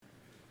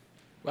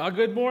Well,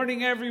 good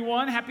morning,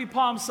 everyone. Happy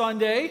Palm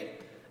Sunday.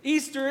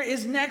 Easter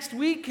is next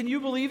week. Can you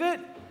believe it?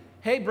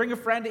 Hey, bring a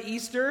friend to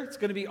Easter. It's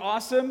going to be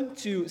awesome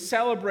to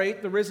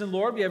celebrate the risen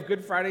Lord. We have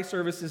Good Friday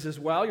services as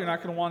well. You're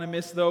not going to want to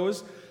miss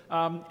those.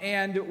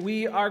 And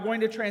we are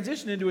going to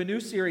transition into a new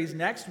series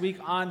next week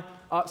on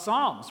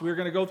Psalms. We're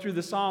going to go through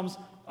the Psalms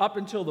up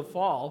until the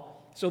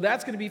fall. So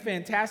that's going to be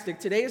fantastic.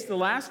 Today is the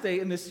last day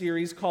in this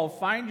series called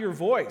Find Your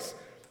Voice.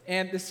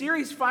 And the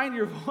series Find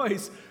Your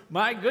Voice,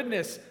 my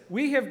goodness,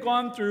 we have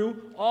gone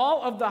through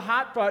all of the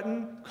hot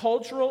button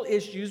cultural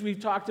issues. We've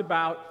talked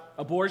about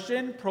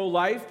abortion,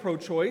 pro-life,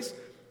 pro-choice.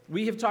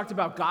 We have talked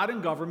about God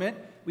and government.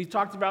 We've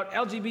talked about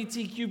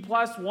LGBTQ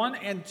plus 1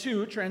 and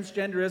 2,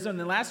 transgenderism. And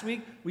then last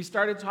week, we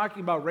started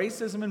talking about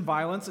racism and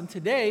violence. And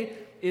today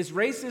is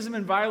Racism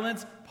and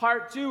Violence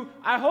Part 2.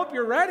 I hope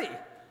you're ready.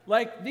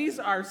 These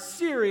are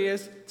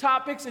serious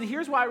topics, and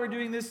here's why we're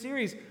doing this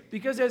series.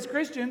 Because as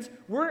Christians,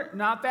 we're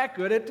not that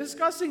good at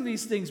discussing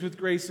these things with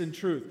grace and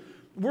truth.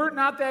 We're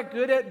not that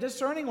good at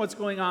discerning what's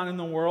going on in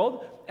the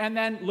world and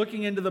then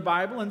looking into the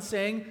Bible and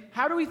saying,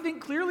 how do we think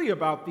clearly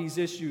about these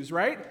issues,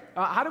 right?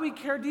 How do we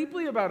care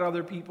deeply about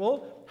other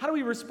people? How do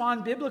we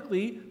respond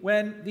biblically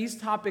when these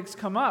topics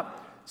come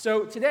up?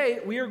 So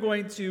today, we are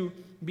going to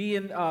be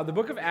in the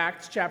book of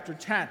Acts, chapter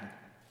 10.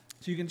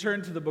 So you can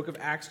turn to the book of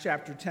Acts,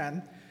 chapter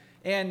 10.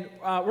 And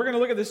we're going to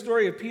look at the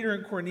story of Peter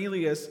and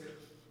Cornelius.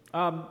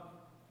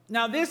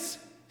 Now, this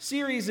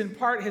series, in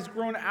part, has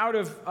grown out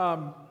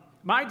of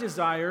my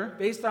desire,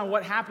 based on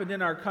what happened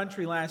in our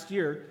country last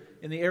year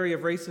in the area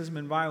of racism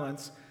and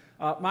violence,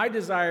 my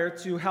desire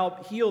to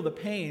help heal the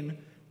pain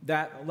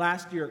that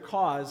last year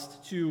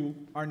caused to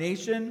our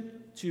nation,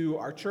 to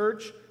our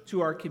church,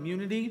 to our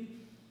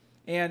community.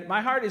 And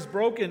my heart is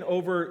broken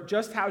over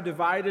just how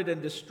divided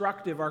and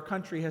destructive our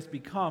country has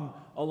become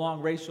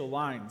along racial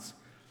lines.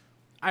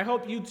 I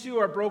hope you too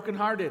are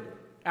brokenhearted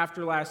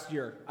after last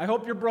year. I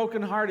hope you're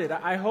brokenhearted.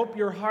 I hope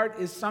your heart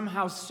is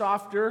somehow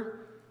softer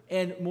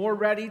and more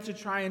ready to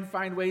try and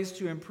find ways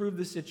to improve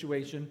the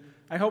situation.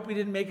 I hope we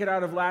didn't make it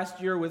out of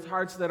last year with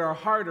hearts that are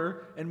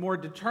harder and more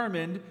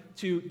determined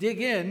to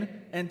dig in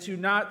and to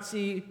not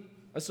see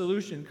a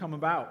solution come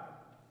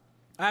about.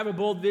 I have a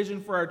bold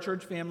vision for our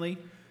church family.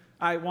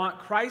 I want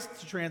Christ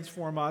to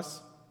transform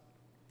us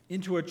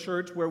into a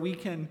church where we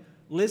can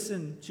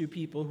listen to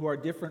people who are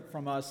different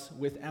from us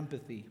with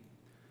empathy.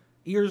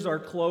 Ears are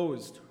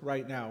closed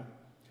right now.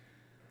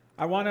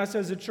 I want us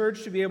as a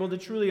church to be able to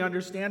truly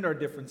understand our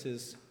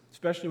differences,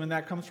 especially when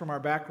that comes from our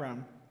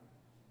background.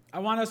 I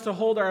want us to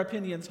hold our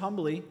opinions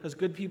humbly, because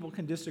good people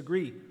can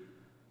disagree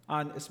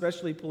on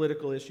especially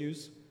political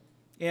issues.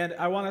 And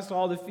I want us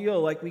all to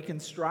feel like we can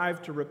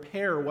strive to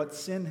repair what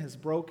sin has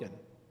broken.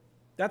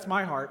 That's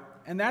my heart,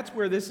 and that's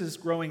where this is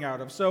growing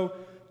out of. So,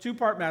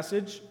 two-part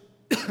message.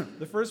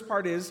 The first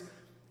part is,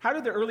 how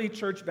did the early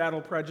church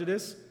battle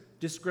prejudice,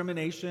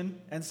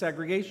 discrimination, and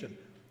segregation?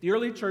 The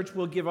early church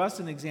will give us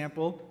an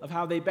example of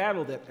how they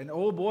battled it, and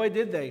oh boy,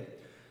 did they.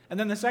 And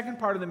then the second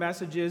part of the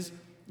message is,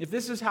 if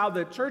this is how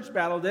the church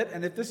battled it,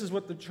 and if this is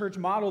what the church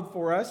modeled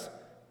for us,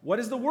 what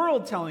is the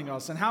world telling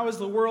us, and how is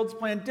the world's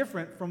plan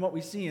different from what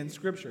we see in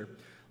Scripture?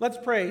 Let's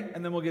pray,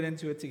 and then we'll get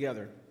into it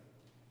together.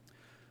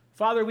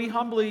 Father, we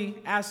humbly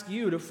ask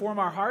you to form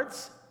our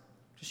hearts,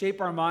 to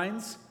shape our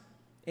minds,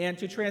 and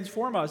to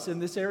transform us in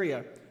this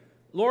area.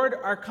 Lord,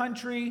 our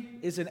country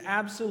is an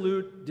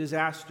absolute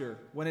disaster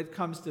when it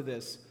comes to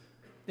this.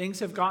 Things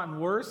have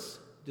gotten worse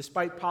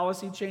despite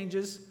policy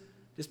changes,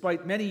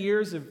 despite many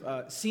years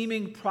of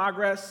seeming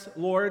progress.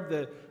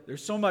 Lord,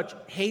 there's so much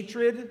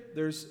hatred.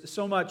 There's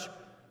so much,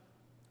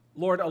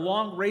 Lord,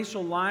 along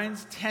racial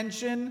lines,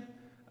 tension.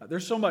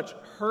 There's so much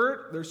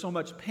hurt. There's so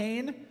much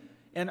pain.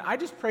 And I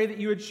just pray that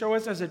you would show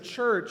us as a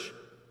church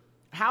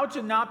how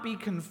to not be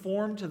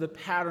conformed to the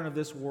pattern of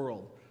this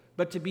world,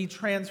 but to be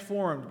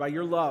transformed by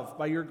your love,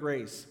 by your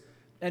grace.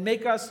 And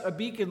make us a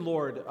beacon,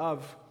 Lord,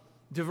 of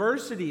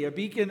diversity, a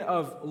beacon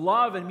of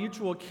love and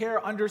mutual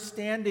care,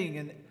 understanding,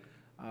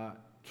 and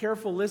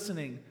careful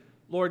listening.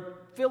 Lord,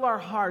 fill our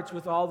hearts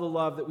with all the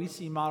love that we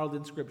see modeled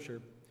in Scripture.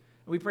 And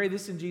we pray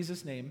this in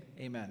Jesus' name,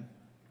 amen.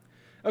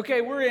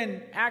 Okay, we're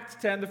in Acts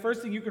 10. The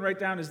first thing you can write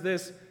down is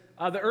this.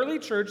 The early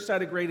church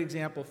set a great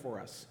example for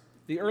us.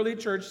 The early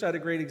church set a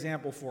great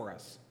example for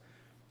us.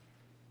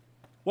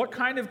 What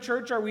kind of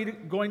church are we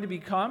going to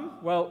become?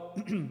 Well,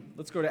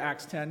 let's go to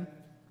Acts 10.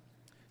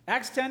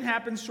 Acts 10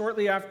 happens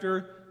shortly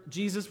after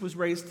Jesus was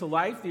raised to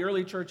life. The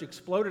early church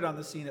exploded on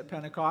the scene at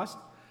Pentecost.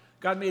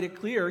 God made it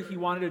clear he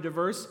wanted a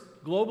diverse,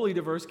 globally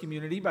diverse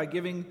community by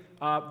giving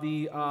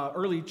the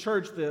early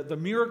church the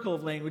miracle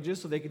of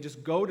languages so they could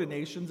just go to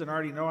nations and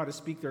already know how to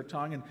speak their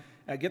tongue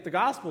and get the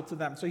gospel to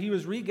them. So he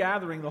was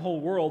regathering the whole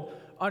world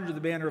under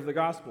the banner of the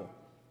gospel.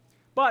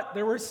 But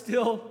there were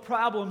still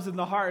problems in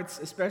the hearts,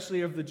 especially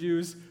of the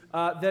Jews,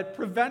 that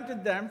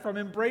prevented them from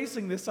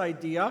embracing this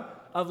idea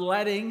of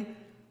letting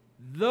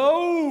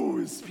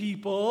those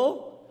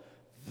people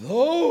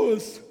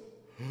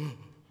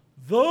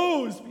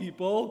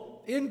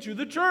into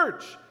the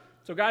church.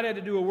 So God had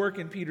to do a work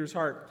in Peter's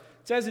heart.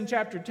 It says in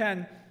chapter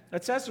 10,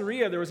 At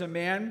Caesarea, there was a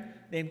man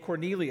named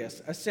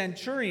Cornelius, a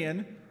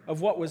centurion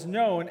of what was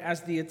known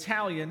as the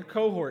Italian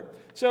cohort.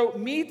 So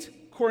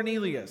meet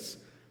Cornelius.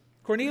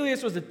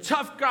 Cornelius was a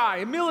tough guy,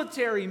 a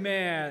military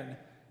man,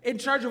 in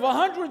charge of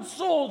 100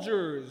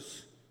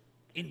 soldiers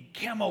in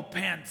camo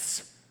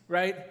pants,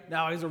 right?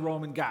 Now he's a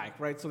Roman guy,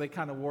 right? So they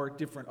kind of wore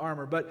different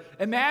armor. But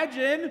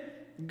imagine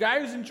a guy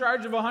who's in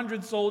charge of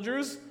 100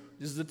 soldiers.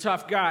 This is a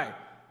tough guy.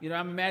 You know,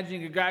 I'm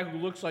imagining a guy who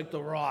looks like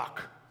The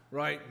Rock,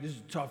 right? This is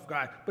a tough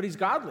guy, but he's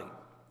godly.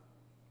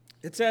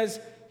 It says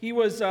he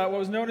was what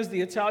was known as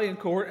the Italian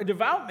cohort, a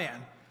devout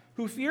man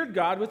who feared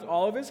God with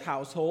all of his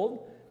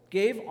household,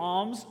 gave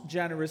alms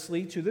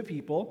generously to the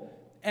people,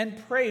 and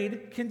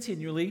prayed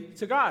continually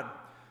to God.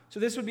 So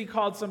this would be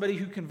called somebody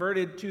who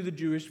converted to the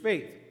Jewish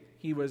faith.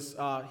 He was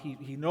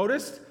he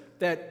noticed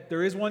that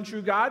there is one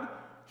true God.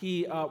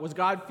 He was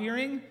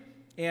God-fearing,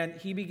 and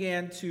he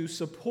began to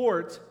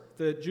support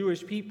the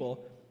Jewish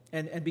people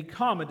and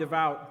become a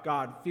devout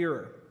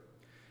God-fearer.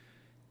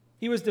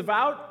 He was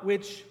devout,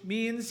 which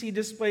means he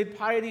displayed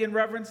piety and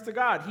reverence to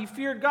God. He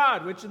feared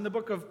God, which in the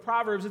book of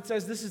Proverbs it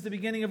says this is the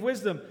beginning of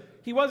wisdom.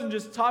 He wasn't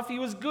just tough, he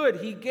was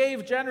good. He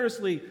gave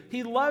generously.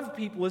 He loved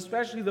people,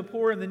 especially the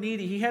poor and the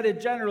needy. He had a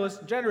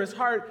generous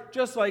heart,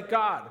 just like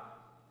God.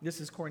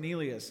 This is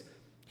Cornelius.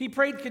 He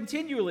prayed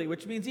continually,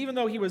 which means even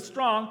though he was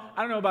strong,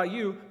 I don't know about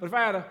you, but if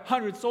I had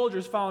 100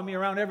 soldiers following me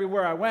around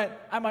everywhere I went,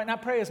 I might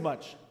not pray as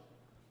much.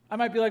 I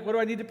might be like, what do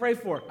I need to pray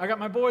for? I got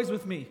my boys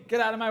with me. Get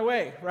out of my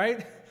way,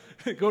 right?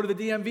 Go to the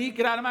DMV,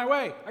 get out of my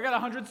way. I got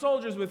 100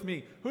 soldiers with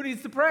me. Who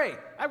needs to pray?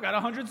 I've got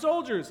 100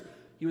 soldiers.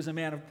 He was a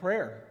man of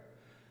prayer.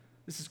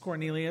 This is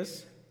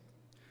Cornelius.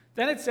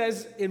 Then it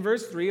says in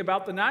verse 3,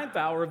 about the 9th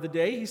hour of the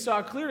day, he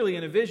saw clearly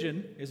in a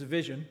vision. Is a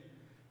vision.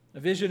 A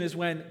vision is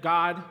when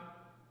God,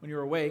 when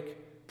you're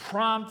awake,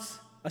 prompts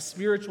a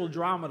spiritual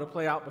drama to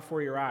play out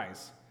before your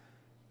eyes.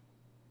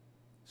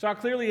 Saw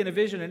clearly in a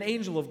vision an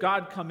angel of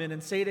God come in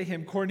and say to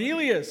him,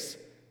 Cornelius!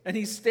 And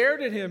he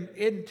stared at him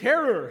in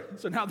terror.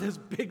 So now this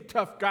big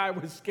tough guy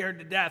was scared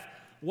to death.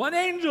 One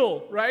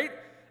angel, right?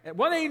 And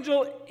one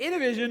angel in a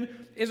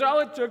vision is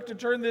all it took to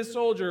turn this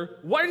soldier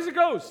white as a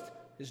ghost.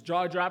 His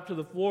jaw dropped to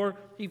the floor.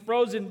 He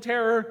froze in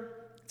terror.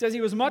 It says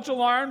he was much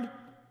alarmed,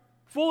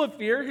 full of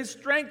fear. His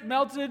strength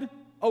melted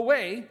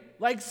away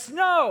like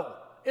snow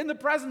in the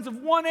presence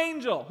of one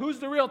angel. Who's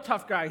the real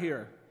tough guy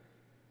here?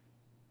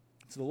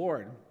 It's the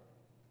Lord.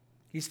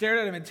 He stared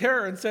at him in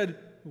terror and said,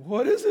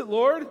 What is it,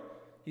 Lord?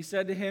 He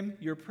said to him,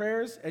 Your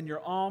prayers and your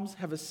alms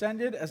have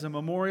ascended as a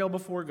memorial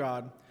before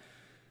God.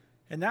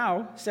 And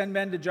now send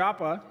men to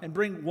Joppa and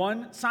bring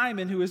one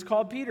Simon who is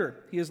called Peter.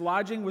 He is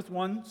lodging with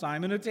one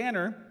Simon a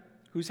tanner,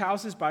 whose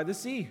house is by the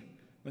sea.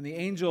 When the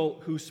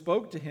angel who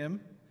spoke to him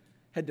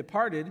had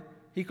departed,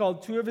 he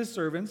called 2 of his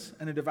servants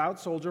and a devout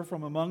soldier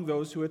from among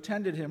those who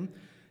attended him.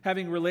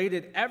 Having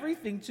related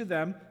everything to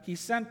them, he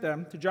sent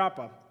them to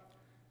Joppa.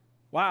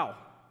 Wow.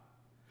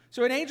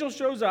 So an angel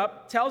shows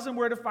up, tells him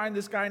where to find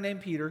this guy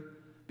named Peter,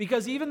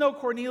 because even though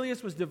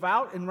Cornelius was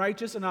devout and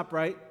righteous and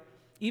upright,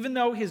 even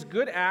though his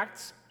good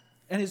acts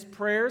and his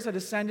prayers had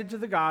ascended to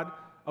the God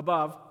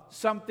above,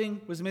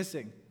 something was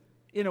missing.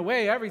 In a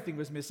way, everything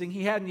was missing.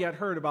 He hadn't yet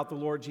heard about the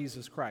Lord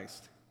Jesus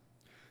Christ.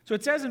 So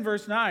it says in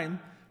verse 9,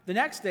 the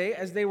next day,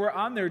 as they were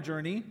on their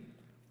journey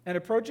and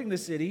approaching the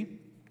city,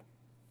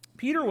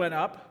 Peter went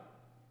up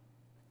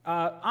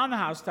on the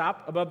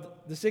housetop above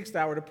the 6th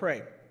hour to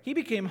pray. He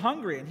became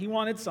hungry and he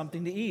wanted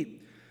something to eat.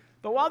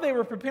 But while they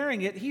were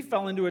preparing it, he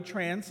fell into a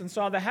trance and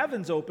saw the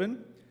heavens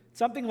open,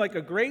 something like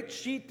a great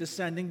sheet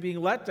descending,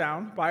 being let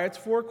down by its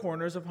 4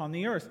 corners upon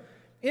the earth.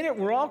 In it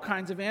were all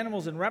kinds of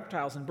animals and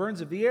reptiles and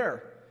birds of the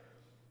air.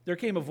 There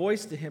came a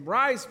voice to him,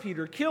 Rise,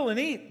 Peter, kill and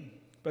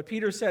eat. But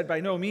Peter said,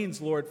 By no means,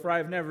 Lord, for I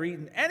have never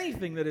eaten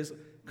anything that is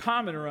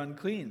common or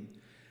unclean.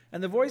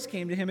 And the voice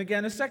came to him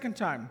again a second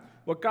time,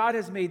 What God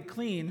has made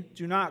clean,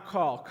 do not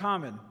call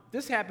common.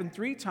 This happened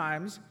 3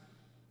 times,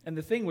 and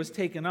the thing was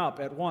taken up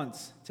at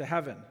once to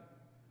heaven.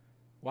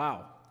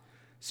 Wow.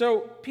 So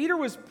Peter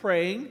was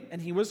praying,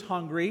 and he was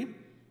hungry,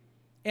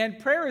 and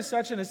prayer is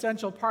such an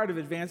essential part of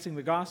advancing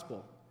the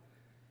gospel.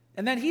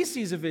 And then he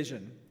sees a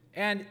vision,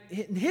 and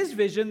in his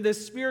vision,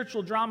 this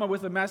spiritual drama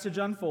with a message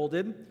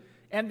unfolded,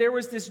 and there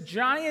was this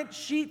giant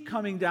sheet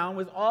coming down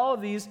with all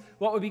of these,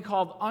 what would be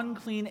called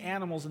unclean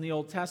animals in the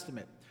Old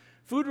Testament.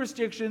 Food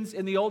restrictions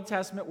in the Old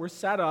Testament were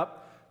set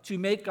up to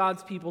make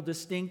God's people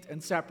distinct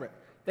and separate.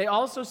 They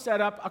also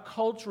set up a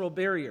cultural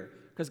barrier,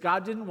 because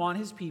God didn't want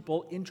his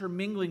people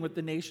intermingling with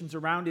the nations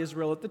around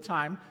Israel at the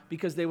time,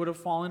 because they would have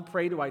fallen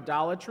prey to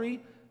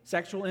idolatry,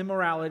 sexual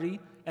immorality,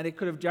 and it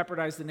could have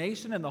jeopardized the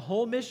nation and the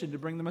whole mission to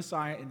bring the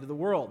Messiah into the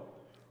world.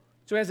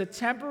 So as a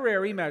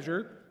temporary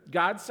measure,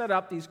 God set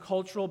up these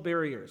cultural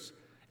barriers.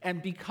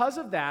 And because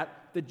of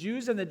that, the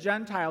Jews and the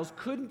Gentiles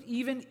couldn't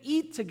even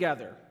eat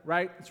together,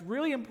 right? It's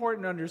really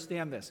important to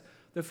understand this.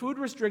 The food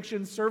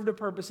restrictions served a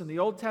purpose in the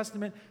Old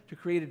Testament to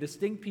create a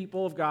distinct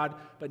people of God,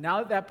 but now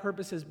that that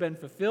purpose has been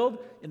fulfilled,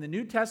 in the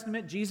New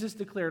Testament, Jesus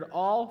declared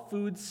all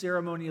foods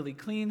ceremonially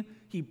clean.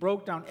 He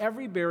broke down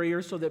every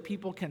barrier so that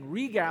people can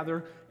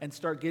regather and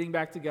start getting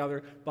back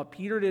together. But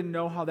Peter didn't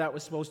know how that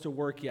was supposed to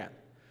work yet.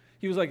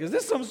 He was like, is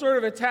this some sort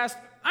of a test?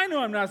 I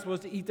know I'm not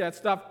supposed to eat that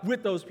stuff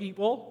with those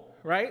people,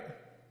 right?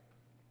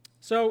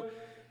 So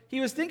he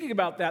was thinking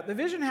about that. The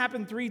vision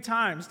happened 3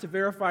 times to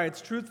verify its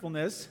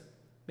truthfulness.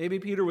 Maybe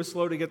Peter was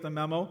slow to get the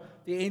memo.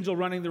 The angel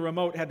running the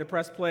remote had to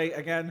press play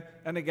again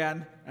and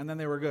again, and then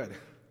they were good.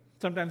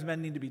 Sometimes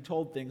men need to be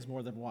told things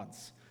more than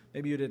once.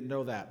 Maybe you didn't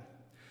know that.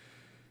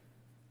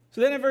 So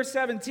then in verse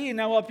 17,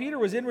 now while Peter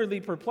was inwardly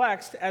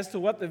perplexed as to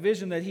what the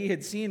vision that he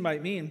had seen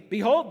might mean,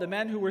 behold, the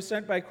men who were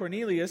sent by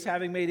Cornelius,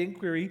 having made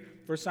inquiry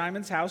for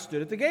Simon's house,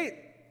 stood at the gate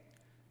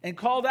and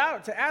called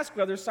out to ask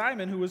whether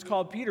Simon, who was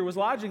called Peter, was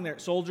lodging there.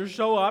 Soldiers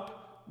show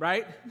up,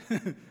 right?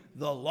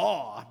 The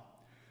law.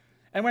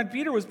 And when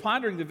Peter was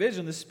pondering the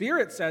vision, the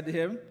Spirit said to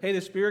him, hey,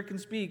 the Spirit can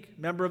speak,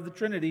 member of the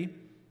Trinity.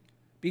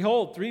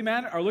 Behold, 3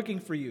 men are looking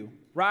for you.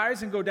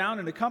 Rise and go down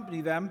and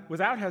accompany them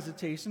without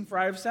hesitation, for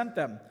I have sent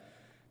them.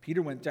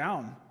 Peter went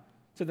down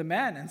to the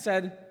men and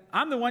said,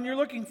 I'm the one you're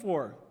looking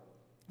for.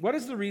 What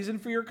is the reason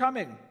for your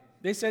coming?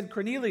 They said,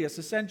 Cornelius,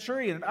 a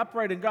centurion, an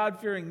upright and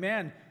God-fearing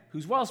man,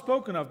 who's well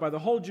spoken of by the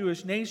whole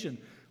Jewish nation,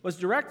 was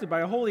directed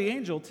by a holy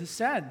angel to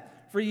send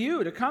for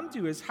you to come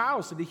to his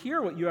house and to hear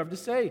what you have to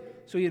say.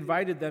 So he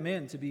invited them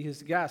in to be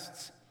his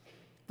guests.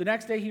 The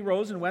next day he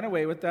rose and went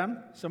away with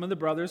them. Some of the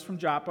brothers from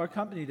Joppa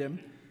accompanied him.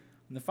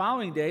 And the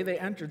following day they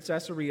entered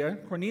Caesarea.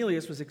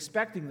 Cornelius was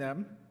expecting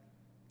them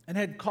and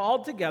had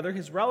called together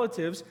his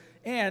relatives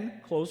and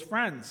close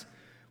friends.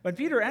 When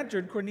Peter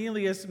entered,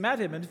 Cornelius met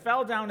him and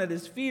fell down at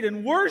his feet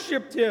and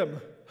worshipped him.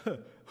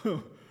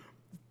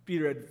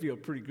 Peter had to feel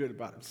pretty good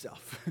about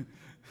himself.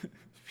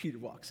 Peter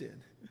walks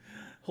in,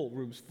 whole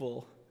room's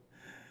full,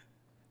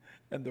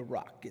 and the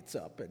rock gets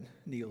up and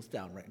kneels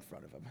down right in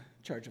front of him,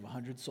 in charge of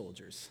 100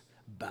 soldiers,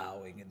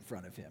 bowing in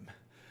front of him.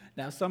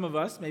 Now, some of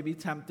us may be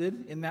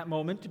tempted in that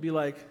moment to be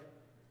like,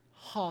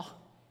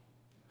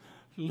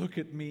 look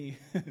at me,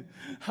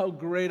 how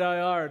great I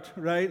art,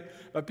 right?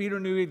 But Peter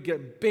knew he'd get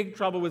in big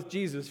trouble with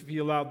Jesus if he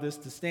allowed this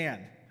to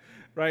stand,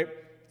 right?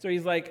 So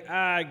he's like,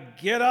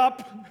 get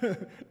up,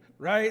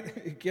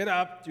 right? Get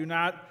up, do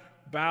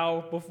not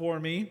bow before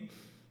me.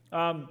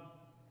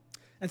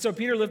 And so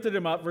Peter lifted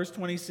him up, verse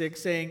 26,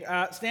 saying,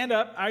 stand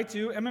up, I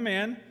too am a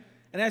man.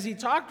 And as he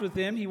talked with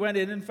him, he went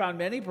in and found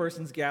many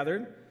persons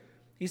gathered.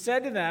 He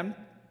said to them,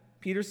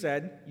 Peter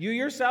said, you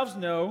yourselves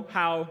know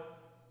how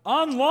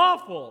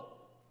unlawful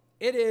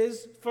it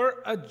is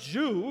for a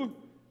Jew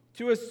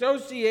to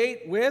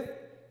associate with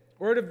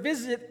or to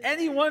visit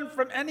anyone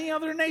from any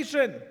other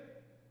nation.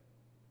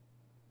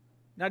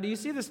 Now, do you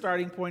see the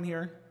starting point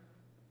here?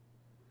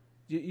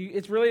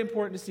 It's really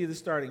important to see the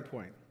starting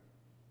point.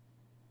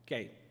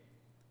 Okay.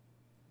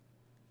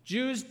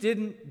 Jews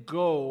didn't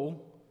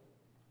go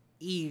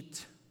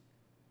eat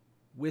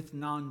with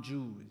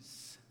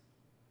non-Jews.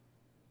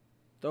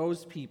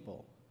 Those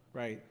people,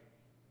 right?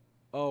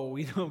 Oh,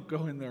 we don't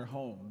go in their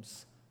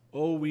homes.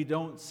 Oh, we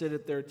don't sit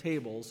at their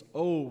tables.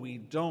 Oh, we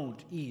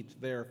don't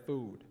eat their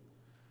food.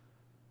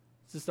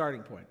 It's the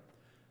starting point.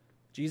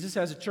 Jesus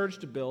has a church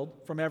to build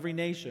from every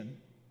nation,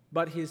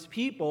 but his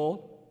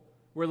people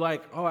were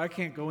like, oh, I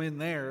can't go in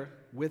there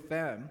with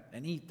them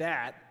and eat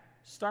that.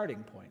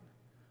 Starting point.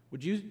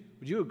 Would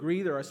you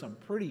agree there are some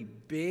pretty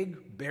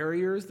big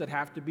barriers that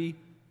have to be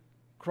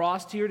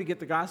crossed here to get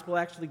the gospel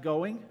actually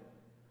going?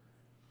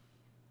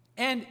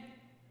 And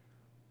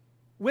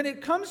when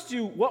it comes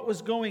to what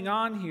was going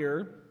on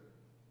here,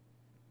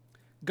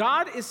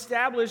 God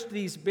established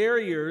these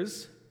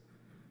barriers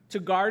to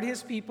guard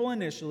his people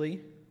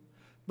initially,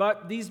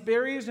 but these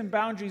barriers and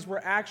boundaries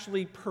were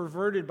actually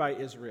perverted by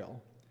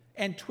Israel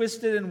and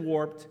twisted and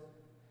warped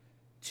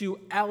to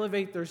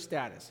elevate their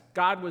status.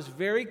 God was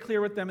very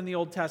clear with them in the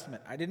Old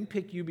Testament. I didn't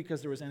pick you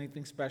because there was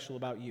anything special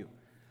about you.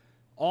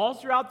 All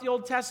throughout the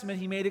Old Testament,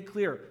 he made it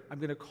clear, I'm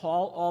going to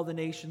call all the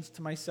nations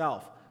to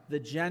myself. The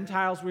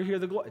Gentiles will hear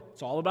the glory.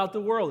 It's all about the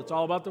world. It's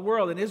all about the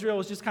world. And Israel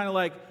was just kind of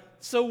like,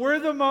 so we're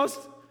the most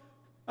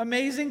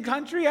amazing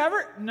country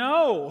ever?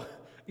 No,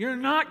 you're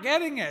not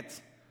getting it.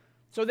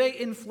 So they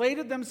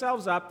inflated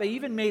themselves up. They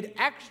even made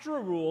extra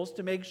rules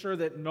to make sure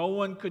that no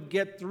one could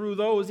get through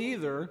those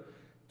either,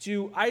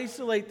 to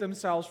isolate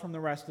themselves from the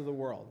rest of the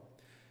world.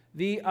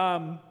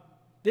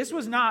 This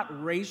was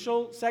not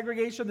racial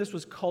segregation. This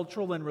was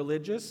cultural and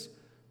religious.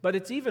 But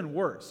it's even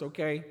worse,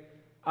 okay?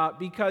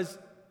 Because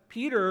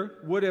Peter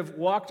would have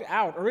walked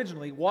out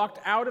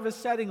of a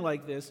setting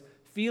like this,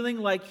 feeling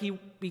like he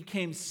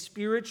became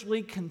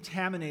spiritually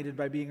contaminated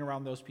by being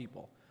around those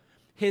people.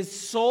 His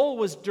soul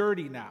was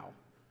dirty now.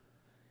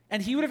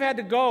 And he would have had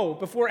to go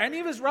before any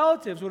of his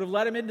relatives would have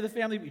let him into the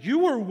family. You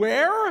were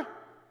where?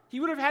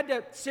 He would have had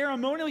to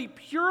ceremonially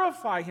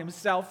purify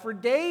himself for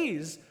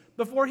days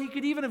before he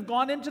could even have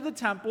gone into the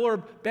temple or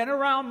been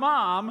around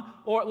mom,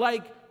 or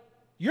like,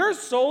 your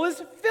soul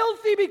is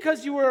filthy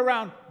because you were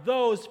around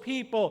those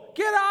people.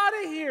 Get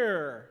out of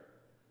here.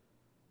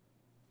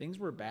 Things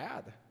were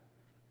bad,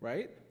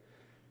 right?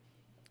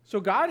 So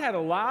God had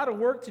a lot of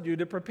work to do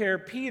to prepare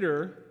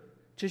Peter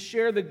to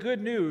share the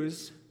good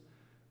news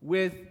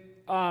with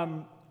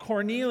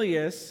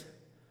Cornelius,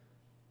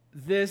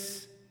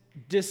 this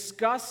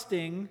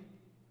disgusting,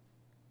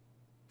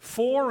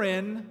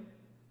 foreign,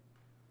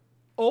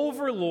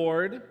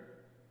 overlord,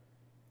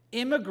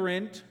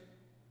 immigrant,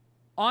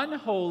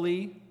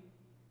 unholy,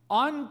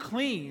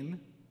 unclean,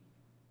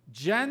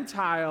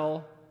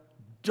 Gentile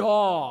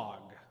dog.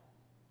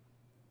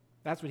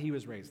 That's what he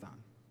was raised on.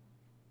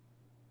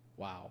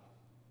 Wow.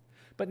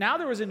 But now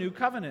there was a new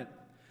covenant.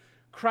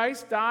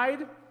 Christ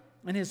died,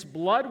 and his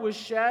blood was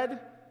shed,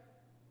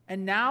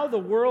 and now the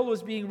world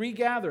was being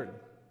regathered.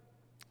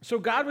 So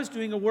God was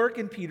doing a work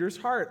in Peter's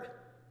heart.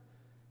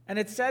 And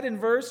it said in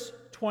verse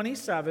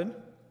 27,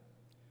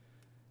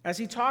 as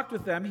he talked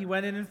with them, he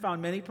went in and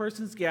found many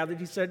persons gathered.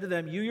 He said to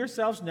them, "You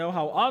yourselves know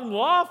how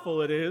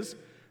unlawful it is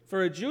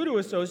for a Jew to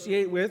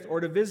associate with or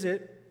to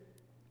visit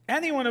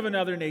anyone of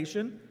another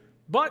nation,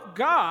 but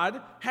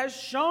God has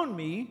shown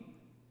me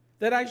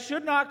that I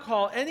should not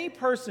call any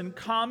person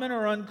common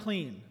or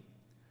unclean.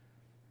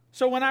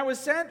 So when I was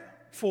sent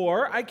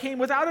for, I came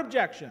without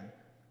objection.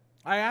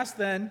 I asked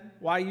then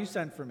why you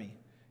sent for me.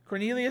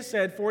 Cornelius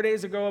said, 4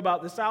 days ago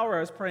about this hour I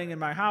was praying in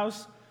my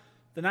house.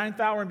 The 9th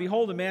hour, and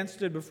behold, a man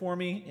stood before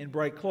me in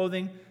bright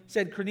clothing,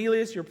 said,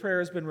 Cornelius, your prayer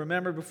has been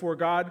remembered before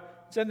God.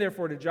 Send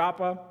therefore to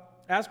Joppa.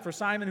 Ask for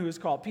Simon, who is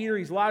called Peter.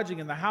 He's lodging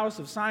in the house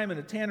of Simon,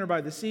 a tanner by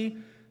the sea.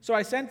 So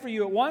I sent for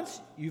you at once.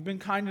 You've been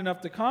kind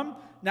enough to come.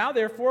 Now,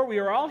 therefore, we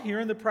are all here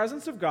in the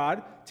presence of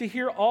God to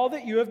hear all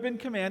that you have been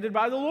commanded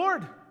by the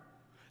Lord."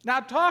 Now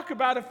talk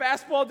about a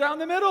fastball down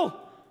the middle.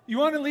 You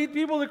want to lead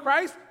people to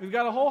Christ? We've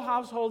got a whole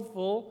household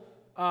full,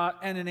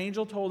 and an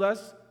angel told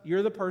us,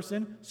 you're the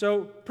person,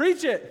 so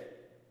preach it.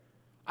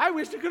 I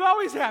wish it could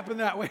always happen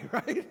that way,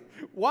 right?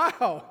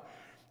 Wow.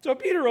 So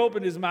Peter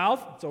opened his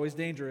mouth. It's always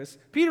dangerous.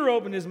 Peter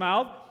opened his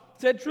mouth,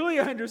 said, "Truly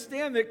I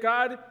understand that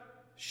God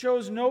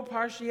shows no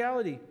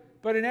partiality,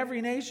 but in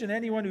every nation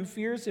anyone who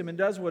fears him and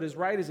does what is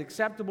right is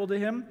acceptable to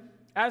him.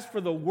 As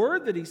for the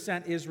word that he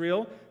sent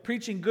Israel,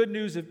 preaching good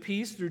news of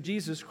peace through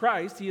Jesus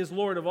Christ, he is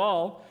Lord of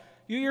all.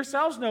 You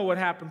yourselves know what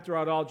happened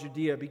throughout all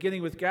Judea,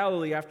 beginning with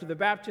Galilee after the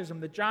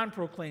baptism that John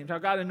proclaimed, how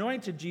God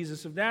anointed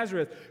Jesus of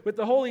Nazareth with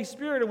the Holy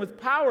Spirit and with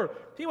power.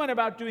 He went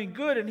about doing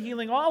good and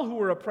healing all who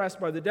were oppressed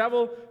by the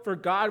devil, for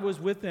God was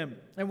with him.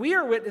 And we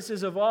are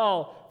witnesses of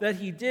all that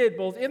he did,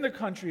 both in the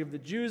country of the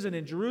Jews and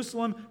in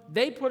Jerusalem.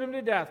 They put him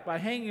to death by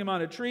hanging him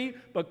on a tree,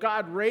 but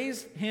God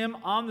raised him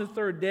on the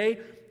third day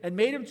and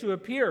made him to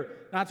appear,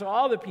 not to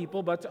all the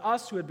people, but to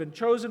us who had been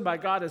chosen by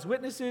God as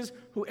witnesses,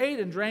 who ate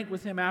and drank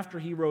with him after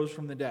he rose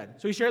from the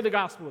dead." So he shared the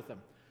gospel with them.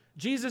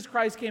 Jesus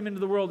Christ came into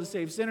the world to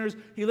save sinners.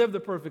 He lived the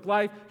perfect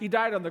life. He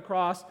died on the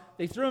cross.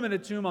 They threw him in a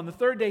tomb. On the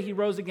third day he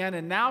rose again,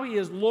 and now he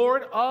is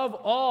Lord of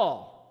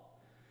all.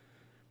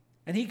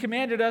 And he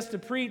commanded us to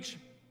preach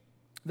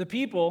the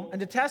people and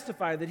to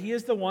testify that he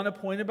is the one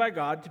appointed by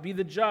God to be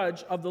the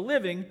judge of the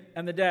living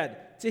and the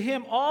dead. To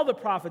him all the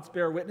prophets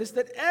bear witness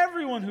that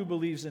everyone who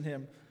believes in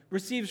him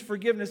receives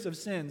forgiveness of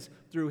sins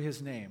through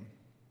his name.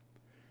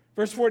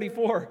 Verse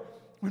 44,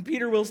 when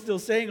Peter was still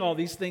saying all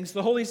these things,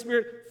 the Holy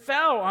Spirit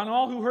fell on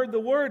all who heard the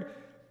word.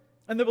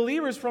 And the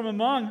believers from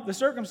among the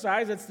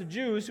circumcised, that's the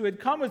Jews, who had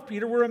come with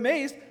Peter were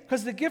amazed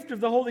because the gift of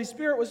the Holy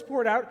Spirit was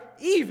poured out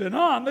even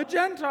on the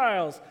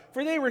Gentiles.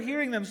 For they were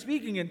hearing them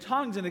speaking in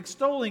tongues and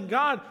extolling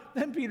God.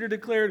 Then Peter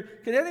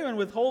declared, "Can anyone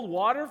withhold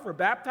water for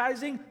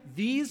baptizing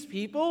these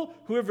people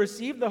who have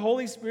received the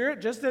Holy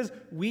Spirit just as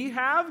we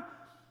have?"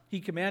 He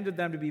commanded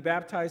them to be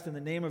baptized in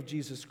the name of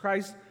Jesus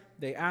Christ.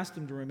 They asked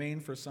him to remain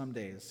for some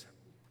days.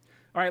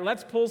 All right,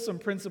 let's pull some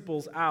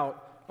principles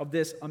out of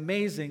this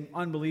amazing,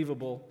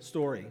 unbelievable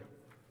story.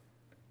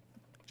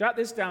 Jot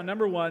this down.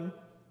 Number one,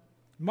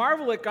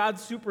 marvel at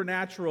God's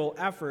supernatural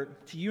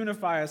effort to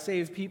unify a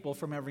saved people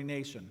from every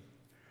nation.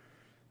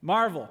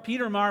 Marvel.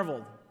 Peter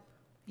marveled.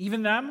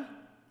 Even them?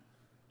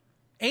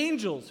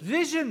 Angels,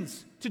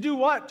 visions. To do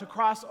what? To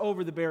cross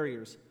over the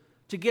barriers.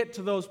 To get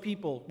to those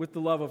people with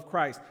the love of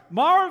Christ.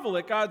 Marvel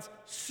at God's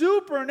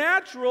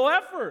supernatural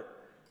effort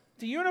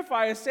to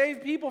unify a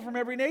saved people from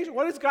every nation.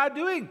 What is God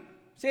doing?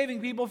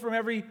 Saving people from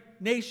every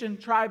nation,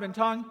 tribe, and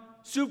tongue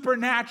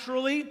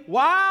supernaturally.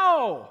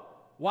 Wow!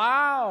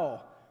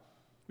 Wow!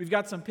 We've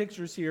got some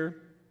pictures here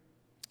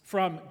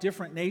from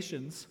different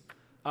nations.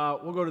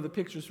 We'll go to the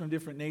pictures from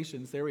different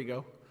nations. There we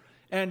go.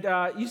 And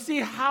you see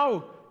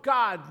how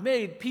God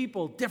made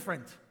people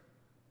different.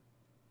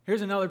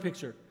 Here's another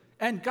picture.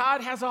 And God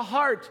has a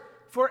heart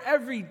for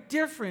every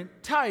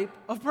different type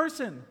of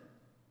person.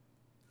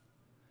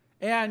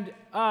 And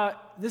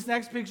this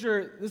next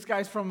picture, this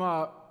guy's from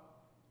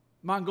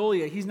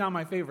Mongolia. He's now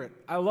my favorite.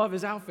 I love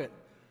his outfit.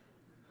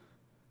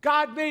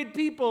 God made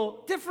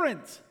people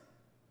different.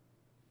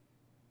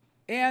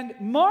 And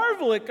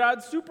marvel at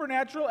God's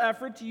supernatural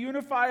effort to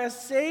unify a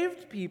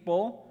saved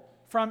people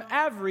from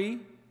every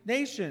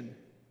nation.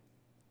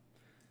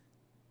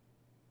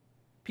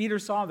 Peter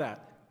saw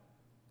that.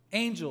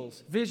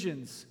 Angels,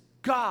 visions,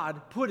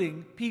 God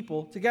putting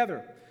people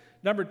together.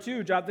 Number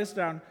two, jot this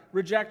down,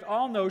 reject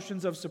all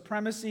notions of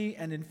supremacy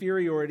and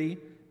inferiority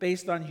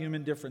based on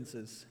human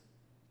differences.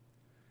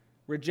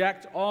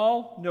 Reject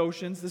all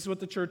notions, this is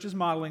what the church is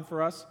modeling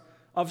for us,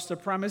 of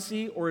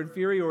supremacy or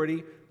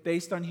inferiority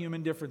based on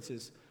human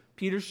differences.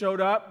 Peter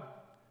showed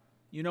up.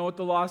 You know what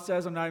the law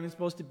says. I'm not even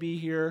supposed to be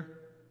here,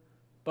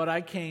 but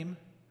I came.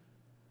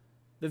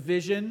 The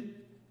vision,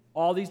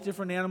 all these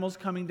different animals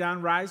coming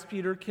down. Rise,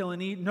 Peter, kill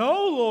and eat. No,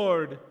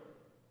 Lord. He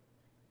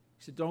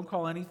said, don't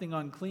call anything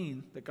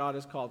unclean that God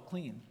has called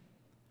clean.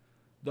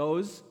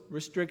 Those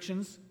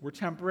restrictions were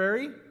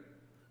temporary.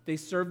 They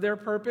served their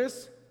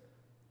purpose.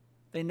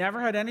 They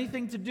never had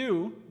anything to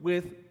do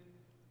with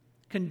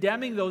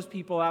condemning those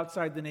people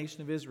outside the nation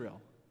of Israel.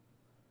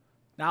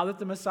 Now that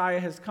the Messiah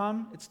has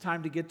come, it's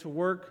time to get to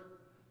work.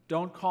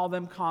 Don't call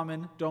them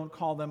common. Don't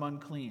call them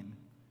unclean.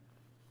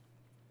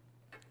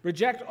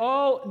 Reject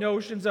all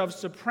notions of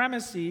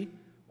supremacy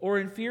or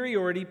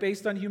inferiority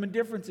based on human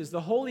differences.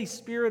 The Holy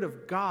Spirit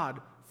of God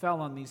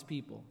fell on these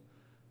people.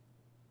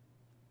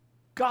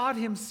 God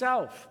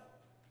himself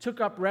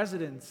took up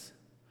residence.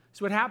 It's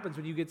what happens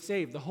when you get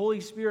saved. The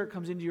Holy Spirit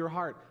comes into your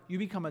heart. You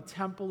become a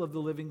temple of the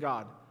living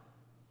God.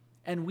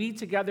 And we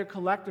together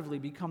collectively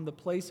become the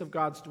place of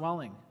God's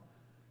dwelling.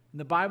 And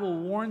the Bible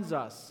warns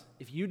us,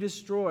 if you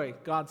destroy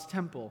God's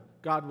temple,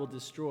 God will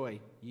destroy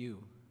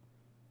you.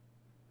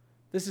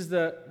 This is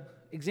the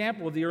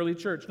example of the early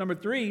church. Number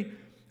 3,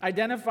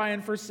 identify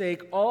and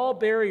forsake all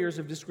barriers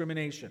of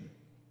discrimination.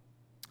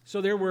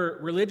 So there were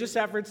religious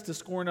efforts to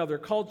scorn other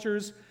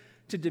cultures,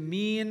 to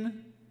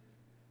demean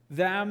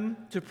them,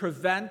 to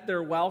prevent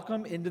their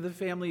welcome into the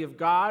family of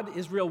God.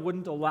 Israel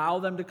wouldn't allow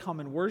them to come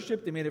and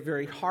worship. They made it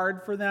very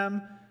hard for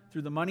them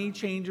through the money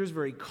changers,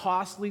 very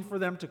costly for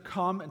them to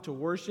come and to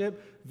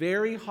worship,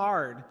 very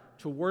hard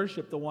to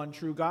worship the one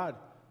true God.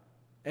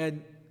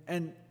 And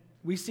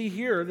we see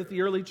here that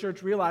the early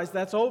church realized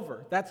that's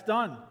over, that's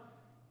done.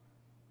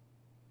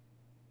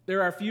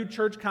 There are a few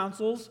church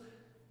councils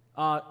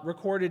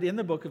recorded in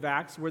the book of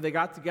Acts where they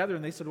got together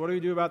and they said, what do we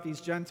do about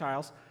these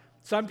Gentiles?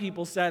 Some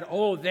people said,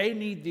 oh, they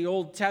need the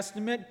Old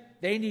Testament,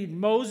 they need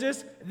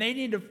Moses, and they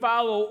need to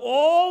follow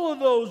all of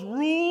those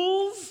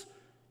rules,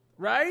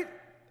 right?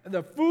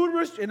 The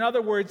food, in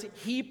other words,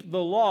 heap the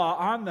law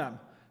on them.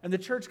 And the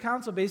church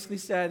council basically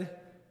said,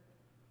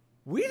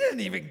 we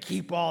didn't even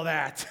keep all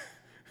that.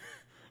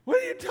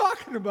 What are you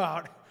talking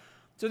about?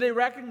 So they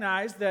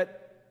recognized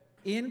that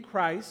in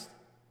Christ,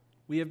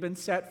 we have been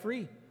set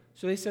free.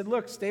 So they said,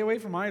 look, stay away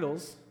from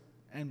idols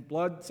and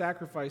blood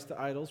sacrifice to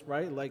idols,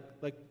 right? Like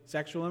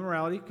sexual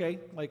immorality, okay?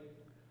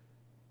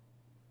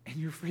 And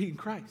you're free in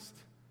Christ.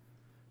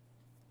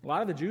 A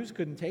lot of the Jews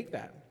couldn't take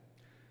that.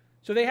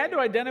 So they had to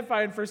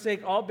identify and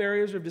forsake all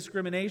barriers of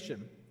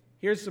discrimination.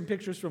 Here's some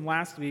pictures from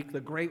last week, the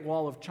Great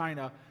Wall of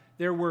China.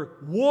 There were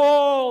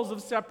walls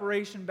of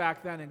separation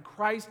back then, and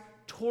Christ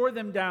tore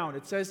them down.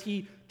 It says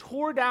he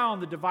tore down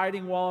the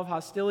dividing wall of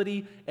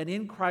hostility, and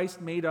in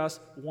Christ made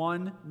us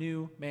one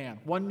new man,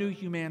 one new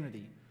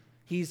humanity.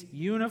 He's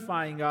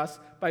unifying us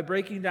by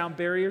breaking down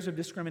barriers of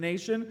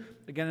discrimination.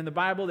 Again, in the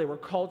Bible, they were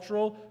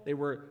cultural, there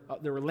were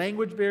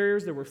language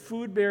barriers, there were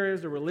food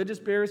barriers, there were religious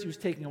barriers. He was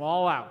taking them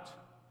all out.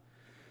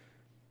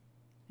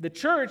 The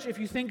church, if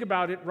you think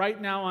about it, right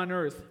now on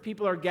earth,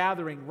 people are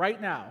gathering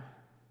right now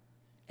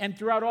and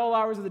throughout all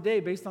hours of the day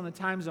based on the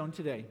time zone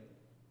today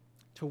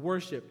to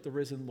worship the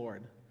risen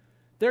Lord.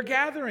 They're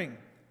gathering.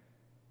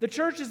 The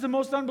church is the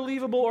most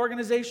unbelievable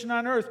organization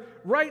on earth.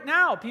 Right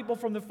now, people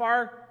from the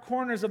far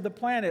corners of the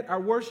planet are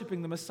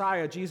worshiping the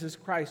Messiah, Jesus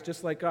Christ,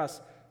 just like us.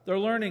 They're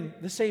learning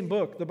the same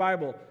book, the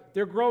Bible.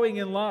 They're growing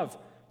in love.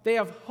 They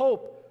have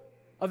hope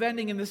of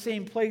ending in the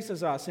same place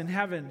as us, in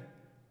heaven.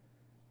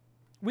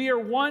 We are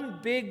one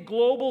big,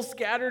 global,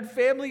 scattered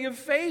family of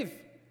faith.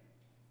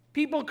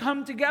 People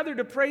come together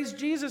to praise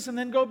Jesus and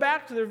then go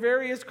back to their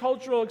various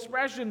cultural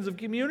expressions of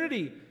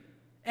community.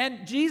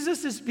 And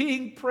Jesus is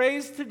being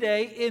praised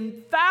today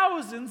in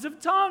thousands of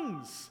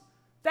tongues.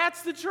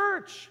 That's the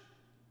church.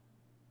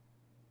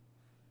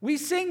 We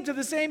sing to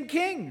the same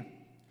King.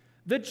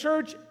 The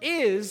church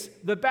is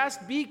the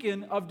best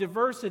beacon of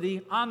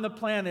diversity on the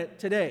planet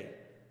today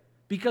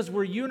because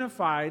we're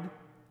unified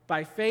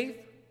by faith,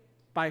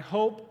 by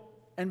hope,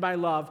 and by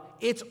love.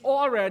 It's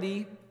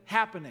already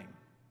happening.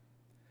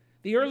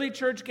 The early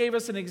church gave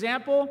us an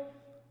example,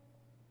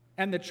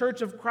 and the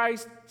Church of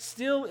Christ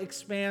still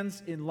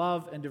expands in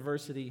love and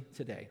diversity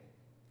today.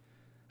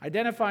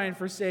 Identify and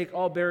forsake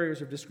all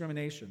barriers of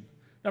discrimination.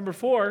 Number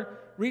 4,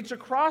 reach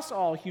across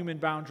all human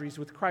boundaries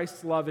with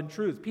Christ's love and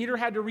truth. Peter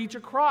had to reach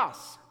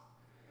across.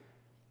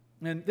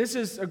 And this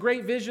is a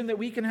great vision that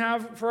we can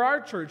have for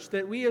our church,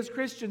 that we as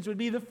Christians would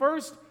be the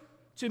first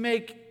to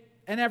make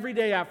an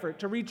everyday effort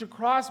to reach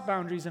across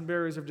boundaries and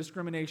barriers of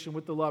discrimination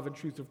with the love and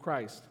truth of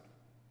Christ.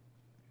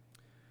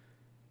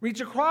 Reach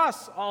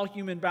across all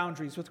human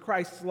boundaries with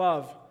Christ's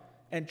love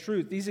and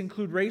truth. These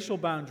include racial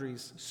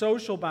boundaries,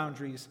 social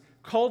boundaries,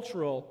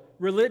 cultural,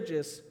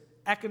 religious,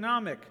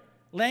 economic,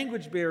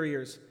 language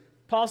barriers.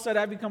 Paul said,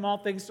 I've become all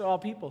things to all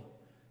people.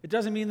 It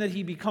doesn't mean that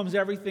he becomes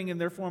everything in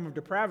their form of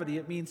depravity.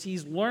 It means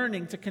he's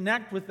learning to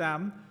connect with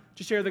them,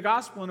 to share the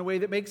gospel in a way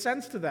that makes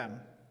sense to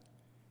them.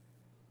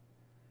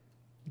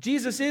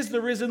 Jesus is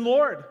the risen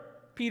Lord.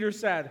 Peter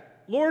said,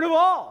 Lord of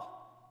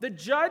all, the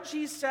judge,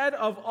 he said,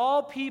 of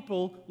all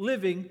people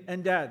living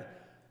and dead.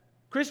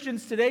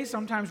 Christians today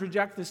sometimes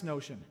reject this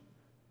notion.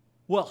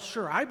 Well,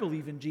 sure, I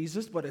believe in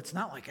Jesus, but it's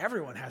not like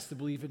everyone has to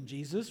believe in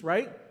Jesus,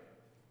 right?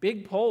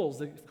 Big polls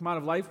that come out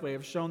of Lifeway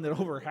have shown that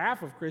over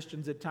half of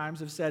Christians at times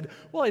have said,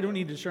 well, I don't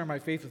need to share my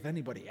faith with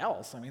anybody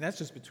else. I mean, that's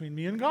just between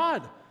me and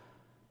God.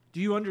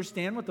 Do you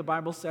understand what the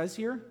Bible says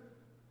here?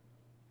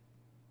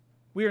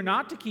 We are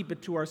not to keep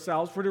it to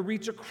ourselves. We're to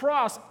reach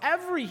across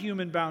every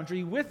human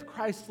boundary with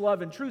Christ's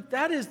love and truth.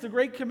 That is the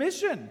Great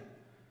Commission.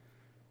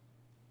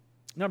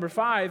 Number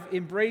 5,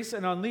 embrace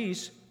and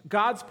unleash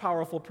God's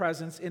powerful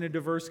presence in a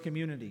diverse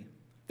community.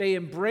 They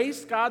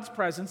embraced God's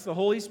presence. The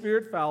Holy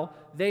Spirit fell.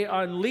 They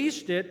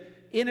unleashed it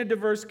in a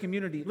diverse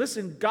community.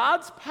 Listen,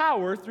 God's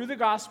power through the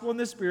gospel and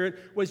the Spirit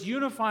was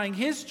unifying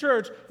His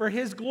church for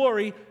His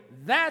glory.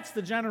 That's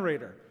the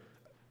generator.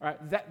 All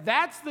right,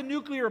 that's the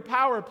nuclear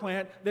power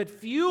plant that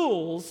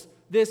fuels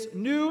this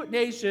new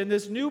nation,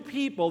 this new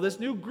people, this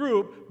new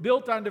group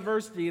built on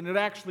diversity, and it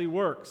actually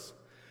works.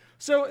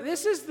 So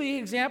this is the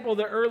example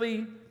the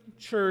early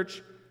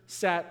church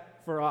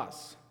set for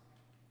us.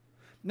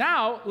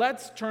 Now,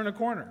 let's turn a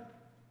corner,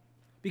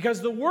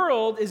 because the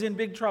world is in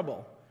big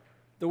trouble.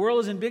 The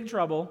world is in big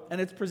trouble, and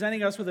it's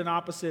presenting us with an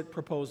opposite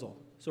proposal.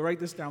 So write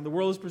this down. The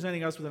world is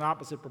presenting us with an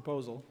opposite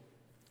proposal.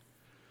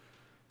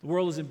 The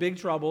world is in big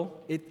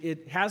trouble.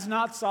 It has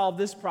not solved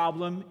this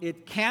problem.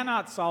 It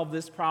cannot solve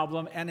this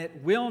problem, and it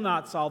will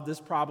not solve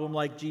this problem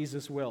like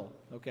Jesus will.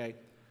 Okay?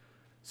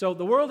 So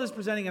the world is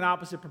presenting an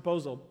opposite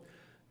proposal.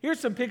 Here's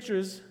some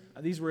pictures.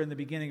 These were in the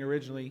beginning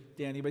originally,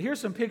 Danny, but here's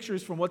some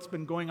pictures from what's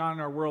been going on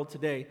in our world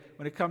today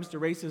when it comes to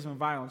racism and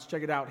violence.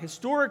 Check it out.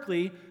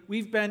 Historically,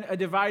 we've been a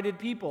divided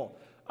people.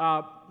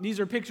 These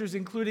are pictures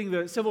including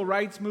the civil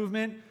rights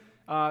movement.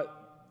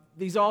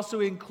 These also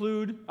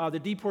include the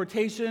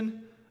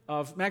deportation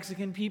of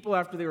Mexican people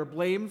after they were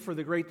blamed for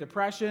the Great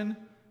Depression.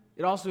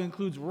 It also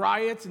includes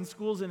riots in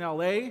schools in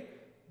L.A.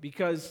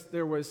 because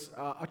there was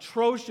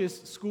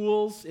atrocious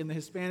schools in the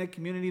Hispanic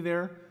community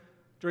there.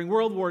 During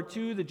World War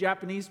II, the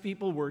Japanese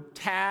people were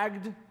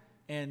tagged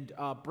and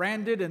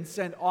branded and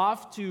sent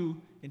off to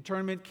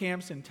internment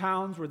camps in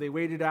towns where they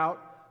waited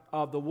out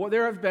the war.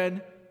 There have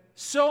been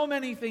so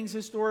many things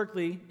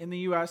historically in the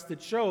U.S.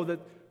 that show that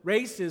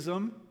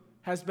racism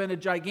has been a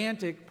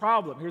gigantic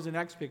problem. Here's the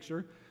next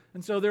picture.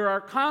 And so there are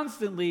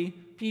constantly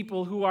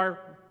people who are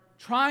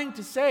trying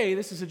to say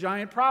this is a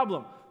giant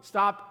problem.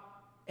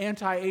 Stop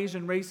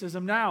anti-Asian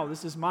racism now.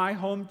 This is my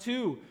home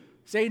too.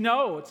 Say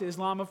no to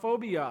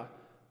Islamophobia.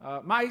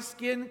 My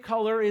skin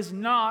color is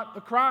not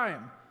a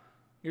crime.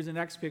 Here's the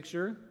next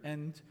picture.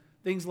 And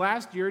things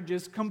last year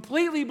just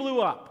completely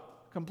blew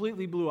up.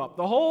 Completely blew up.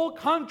 The whole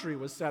country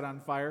was set on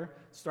fire.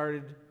 It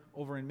started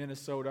over in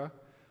Minnesota.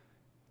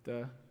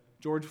 The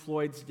George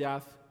Floyd's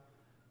death.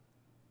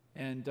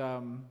 And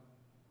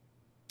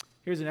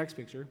here's the next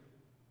picture.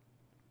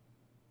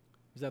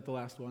 Is that the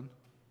last one?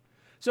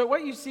 So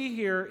what you see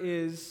here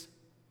is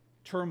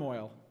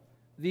turmoil.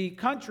 The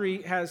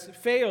country has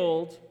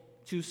failed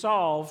to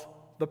solve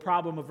the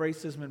problem of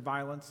racism and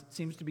violence. It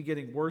seems to be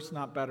getting worse,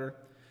 not better.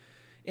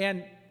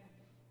 And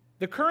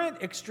the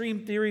current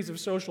extreme theories of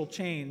social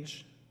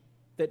change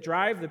that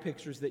drive the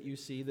pictures that you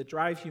see, that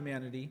drive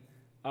humanity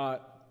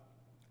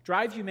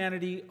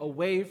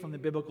away from the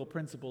biblical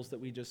principles that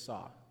we just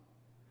saw.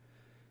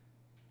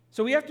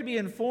 So we have to be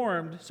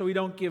informed so we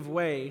don't give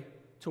way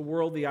to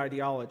worldly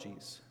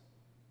ideologies.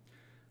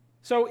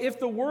 So if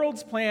the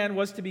world's plan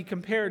was to be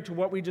compared to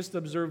what we just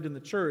observed in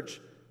the church,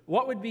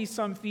 what would be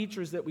some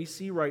features that we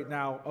see right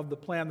now of the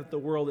plan that the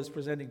world is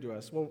presenting to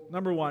us? Well,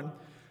 number one,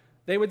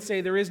 they would say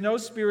there is no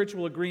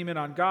spiritual agreement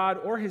on God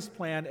or His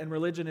plan, and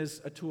religion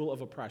is a tool of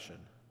oppression.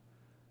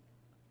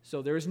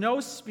 So there is no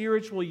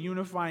spiritual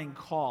unifying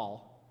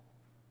call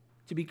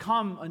to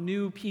become a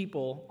new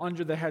people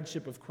under the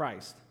headship of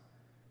Christ.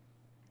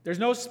 There's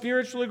no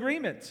spiritual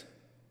agreement.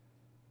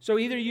 So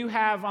either you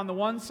have on the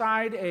one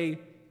side a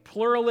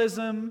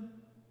pluralism,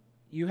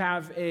 you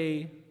have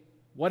a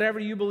whatever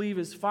you believe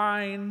is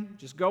fine,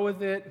 just go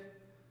with it.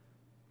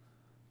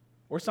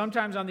 Or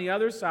sometimes on the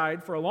other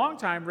side, for a long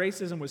time,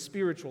 racism was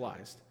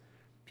spiritualized.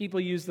 People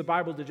used the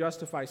Bible to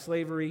justify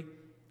slavery.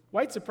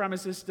 White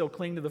supremacists still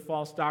cling to the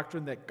false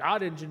doctrine that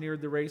God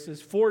engineered the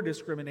races for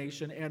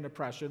discrimination and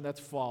oppression. That's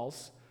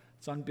false.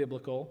 It's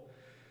unbiblical.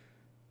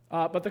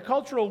 But the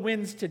cultural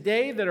winds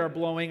today that are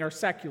blowing are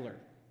secular.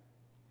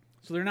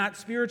 So they're not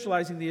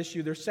spiritualizing the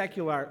issue, they're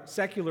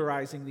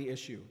secularizing the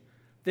issue.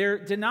 They're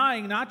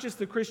denying not just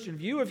the Christian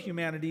view of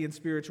humanity and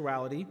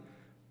spirituality,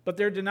 but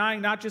they're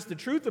denying not just the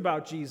truth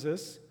about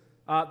Jesus,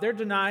 they're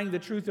denying the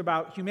truth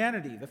about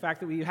humanity, the fact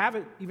that we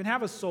even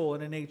have a soul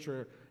and a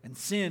nature and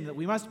sin, that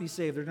we must be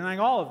saved. They're denying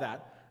all of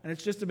that, and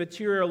it's just a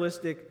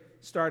materialistic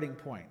starting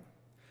point.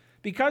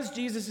 Because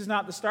Jesus is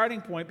not the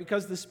starting point,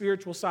 because the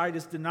spiritual side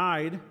is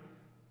denied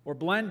or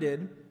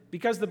blended,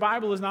 because the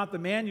Bible is not the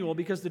manual,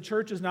 because the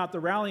church is not the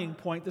rallying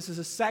point, this is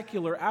a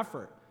secular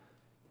effort.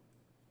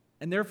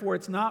 And therefore,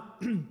 it's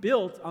not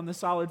built on the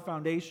solid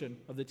foundation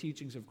of the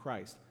teachings of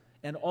Christ.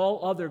 and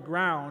all other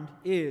ground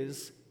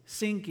is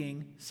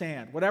sinking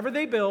sand. Whatever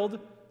they build,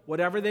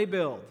 whatever they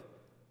build,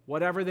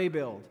 whatever they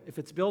build, if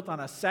it's built on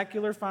a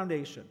secular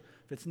foundation,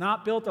 if it's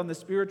not built on the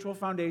spiritual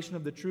foundation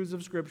of the truths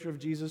of Scripture of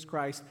Jesus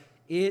Christ,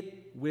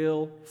 it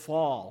will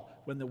fall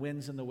when the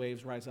winds and the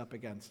waves rise up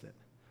against it.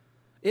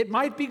 It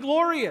might be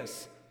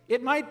glorious.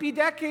 It might be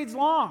decades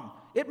long.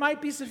 It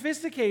might be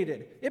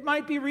sophisticated. It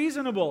might be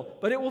reasonable,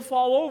 but it will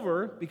fall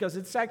over because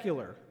it's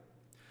secular.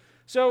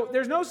 So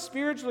there's no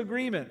spiritual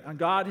agreement on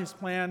God, His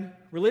plan.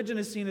 Religion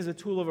is seen as a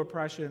tool of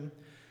oppression.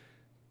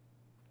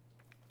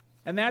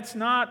 And that's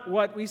not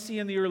what we see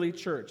in the early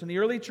church. In the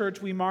early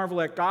church, we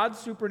marvel at God's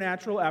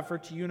supernatural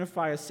effort to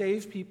unify a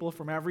saved people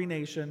from every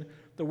nation.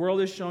 The world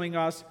is showing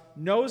us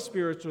no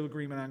spiritual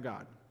agreement on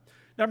God.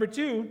 Number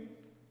two,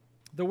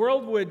 the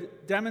world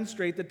would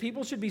demonstrate that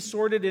people should be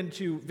sorted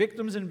into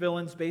victims and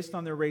villains based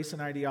on their race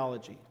and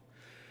ideology.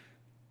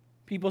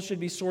 People should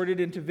be sorted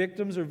into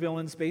victims or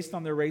villains based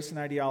on their race and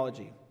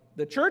ideology.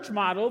 The church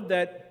modeled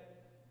that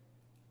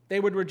they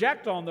would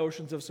reject all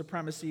notions of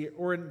supremacy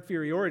or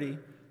inferiority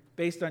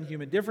based on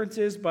human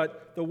differences,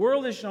 but the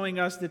world is showing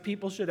us that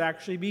people should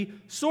actually be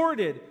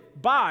sorted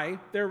by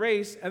their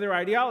race and their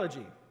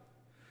ideology.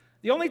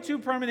 The only two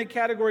permanent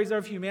categories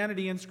of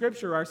humanity in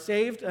Scripture are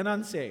saved and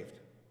unsaved.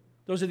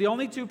 Those are the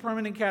only two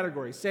permanent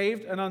categories,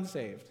 saved and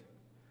unsaved.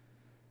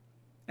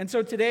 And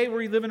so today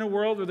we live in a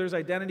world where there's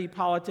identity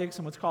politics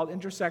and what's called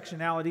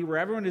intersectionality, where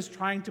everyone is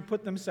trying to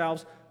put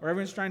themselves, or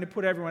everyone's trying to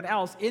put everyone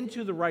else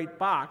into the right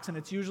box, and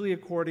it's usually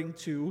according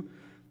to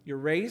your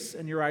race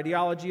and your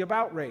ideology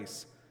about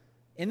race.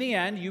 In the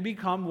end, you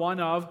become one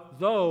of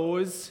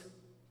those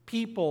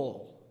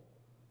people.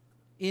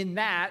 In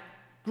that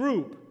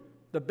group,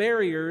 the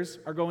barriers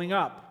are going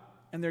up,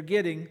 and they're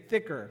getting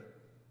thicker.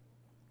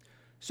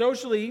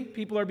 Socially,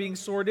 people are being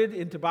sorted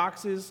into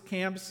boxes,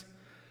 camps,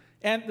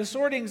 and the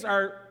sortings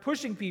are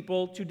pushing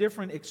people to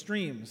different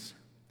extremes.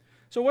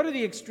 So what are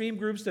the extreme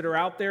groups that are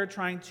out there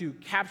trying to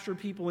capture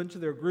people into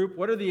their group?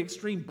 What are the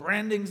extreme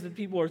brandings that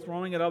people are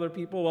throwing at other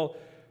people? Well,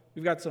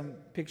 we've got some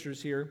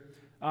pictures here.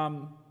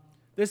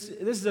 This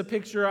is a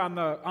picture on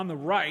the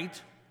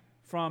right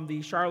from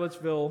the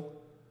Charlottesville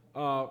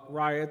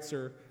riots,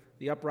 or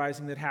the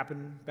uprising that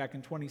happened back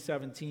in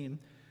 2017.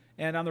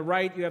 And on the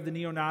right, you have the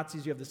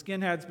neo-Nazis, you have the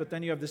skinheads, but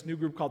then you have this new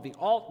group called the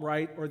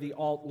alt-right or the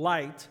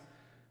alt-light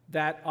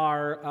that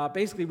are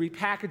basically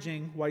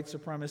repackaging white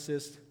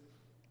supremacist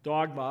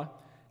dogma.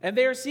 And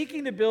they are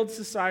seeking to build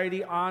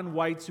society on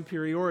white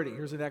superiority.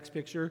 Here's the next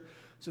picture.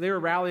 So they were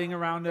rallying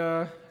around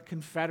a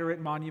Confederate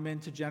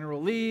monument to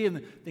General Lee,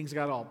 and things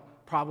got all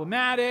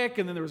problematic,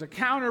 and then there was a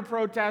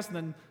counter-protest, and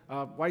then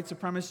white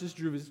supremacists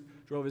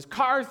drove his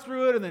car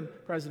through it, and then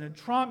President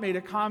Trump made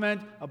a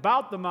comment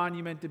about the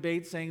monument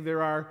debate saying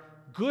there are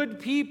good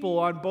people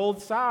on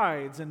both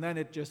sides, and then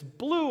it just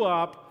blew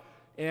up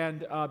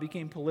and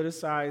became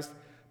politicized.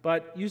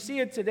 But you see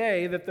it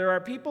today that there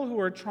are people who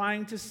are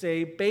trying to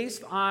say,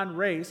 based on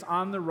race,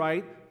 on the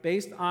right,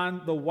 based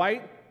on the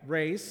white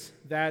race,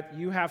 that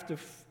you have to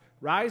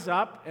rise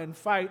up and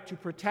fight to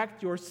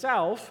protect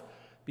yourself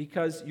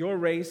because your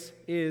race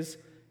is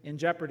in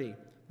jeopardy.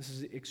 This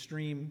is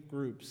extreme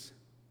groups.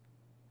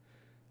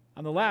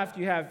 On the left,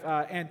 you have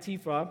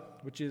Antifa,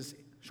 which is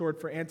short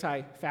for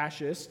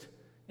anti-fascist.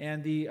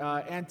 And the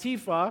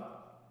Antifa,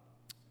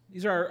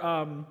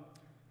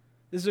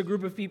 this is a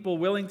group of people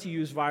willing to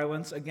use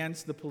violence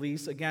against the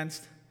police,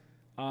 against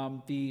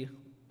the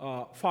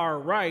far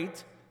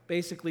right,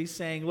 basically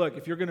saying, look,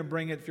 if you're going to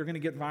bring it, if you're going to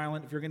get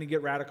violent, if you're going to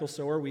get radical,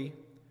 so are we.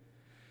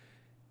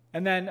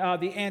 And then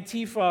the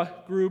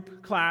Antifa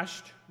group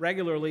clashed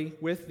regularly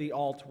with the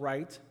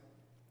alt-right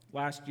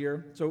last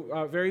year.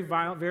 So very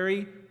violent,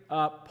 very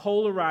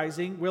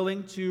polarizing,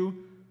 willing to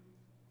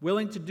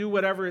do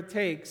whatever it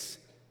takes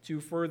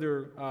to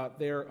further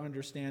their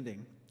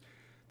understanding.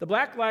 The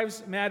Black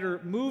Lives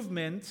Matter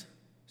movement,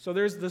 so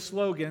there's the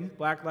slogan,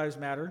 Black Lives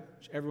Matter,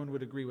 which everyone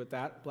would agree with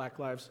that, Black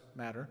Lives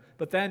Matter.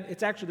 But then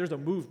there's a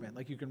movement,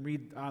 like you can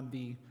read on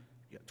the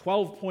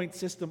 12-point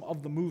system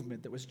of the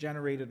movement that was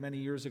generated many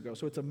years ago.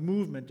 So it's a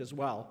movement as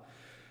well.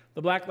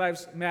 The Black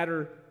Lives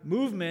Matter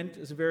movement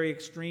is a very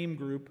extreme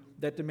group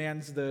that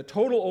demands the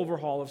total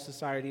overhaul of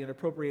society and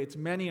appropriates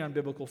many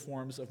unbiblical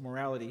forms of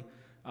morality.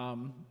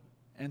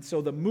 And so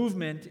the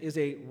movement is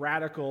a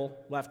radical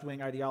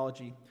left-wing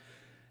ideology.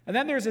 And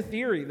then there's a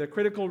theory, the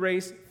critical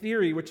race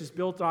theory, which is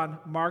built on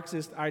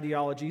Marxist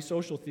ideology,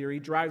 social theory,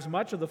 drives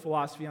much of the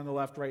philosophy on the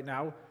left right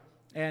now.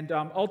 And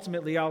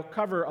ultimately, I'll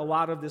cover a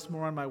lot of this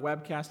more on my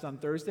webcast on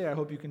Thursday. I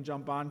hope you can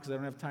jump on because I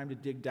don't have time to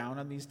dig down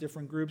on these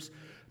different groups.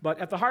 But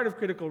at the heart of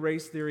critical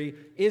race theory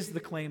is the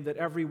claim that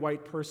every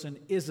white person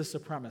is a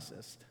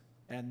supremacist.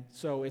 And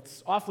so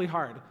it's awfully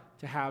hard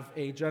to have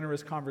a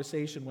generous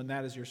conversation when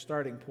that is your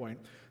starting point.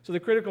 So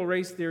the critical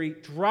race theory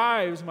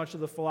drives much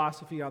of the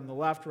philosophy on the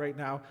left right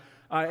now.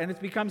 And it's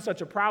become such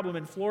a problem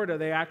in Florida,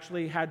 they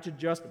actually had to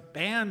just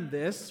ban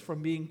this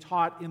from being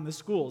taught in the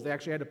schools. They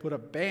actually had to put a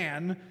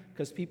ban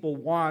because people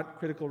want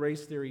critical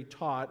race theory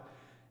taught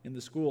in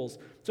the schools.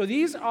 So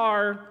these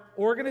are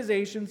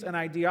organizations and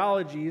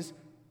ideologies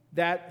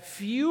that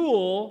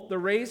fuel the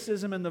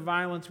racism and the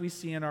violence we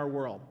see in our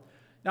world.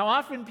 Now,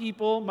 often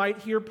people might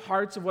hear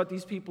parts of what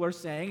these people are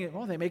saying,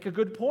 and, they make a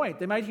good point.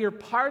 They might hear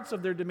parts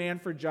of their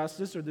demand for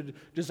justice or the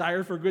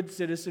desire for good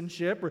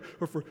citizenship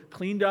or for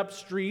cleaned up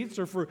streets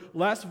or for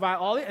less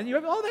violence. And you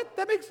have,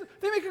 they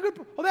make a good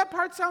point. That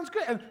part sounds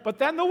good. But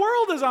then the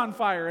world is on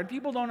fire, and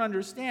people don't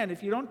understand.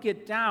 If you don't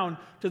get down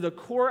to the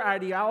core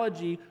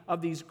ideology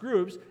of these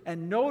groups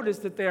and notice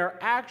that they are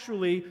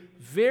actually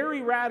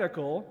very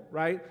radical,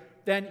 right,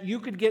 then you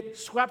could get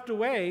swept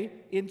away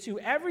into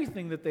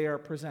everything that they are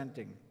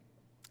presenting.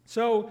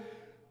 So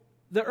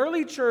the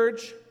early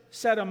church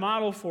set a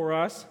model for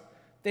us.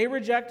 They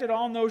rejected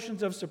all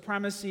notions of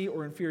supremacy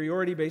or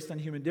inferiority based on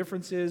human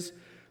differences.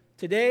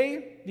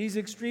 Today, these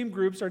extreme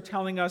groups are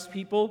telling us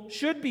people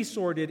should be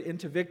sorted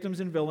into victims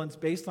and villains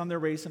based on their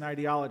race and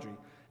ideology.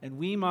 And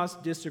we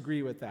must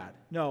disagree with that.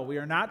 No, we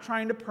are not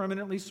trying to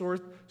permanently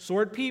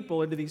sort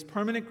people into these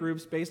permanent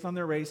groups based on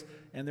their race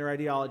and their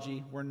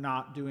ideology. We're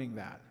not doing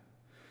that.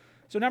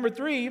 So number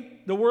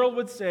 3, the world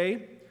would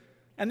say,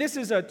 and this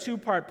is a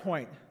two-part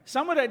point.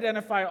 Some would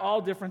identify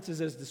all differences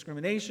as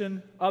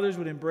discrimination. Others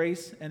would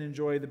embrace and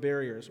enjoy the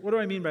barriers. What do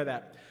I mean by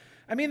that?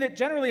 I mean that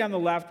generally on the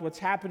left, what's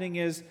happening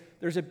is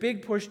there's a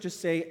big push to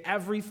say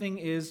everything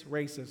is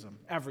racism.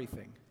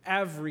 Everything.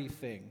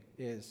 Everything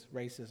is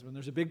racism. And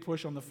there's a big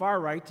push on the far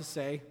right to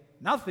say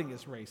nothing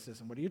is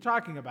racism. What are you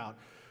talking about?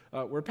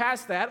 We're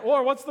past that.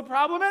 Or what's the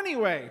problem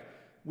anyway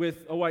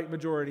with a white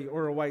majority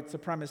or a white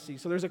supremacy?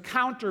 So there's a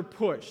counter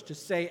push to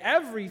say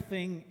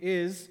everything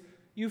is.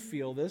 You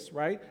feel this,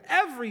 right?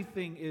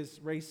 Everything is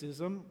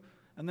racism.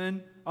 And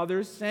then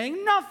others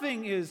saying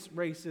nothing is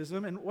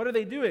racism. And what are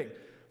they doing?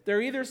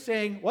 They're either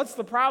saying, what's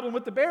the problem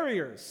with the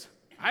barriers?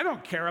 I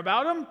don't care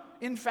about them.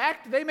 In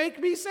fact, they make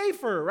me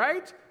safer,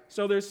 right?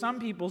 So there's some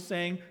people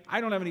saying,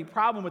 I don't have any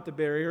problem with the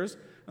barriers.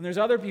 And there's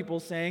other people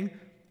saying,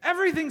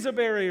 everything's a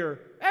barrier.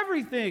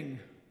 Everything.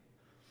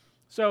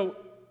 So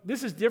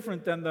this is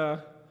different than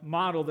the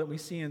model that we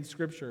see in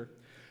Scripture.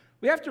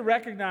 We have to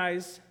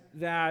recognize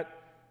that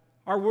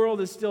our world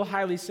is still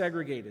highly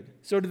segregated.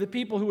 So to the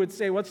people who would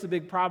say, what's the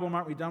big problem?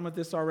 Aren't we done with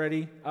this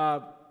already?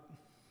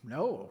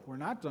 No, we're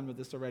not done with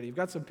this already. You've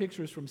got some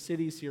pictures from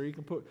cities here. You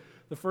can put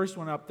the first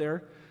one up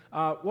there.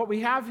 What we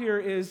have here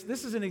is,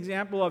 this is an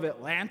example of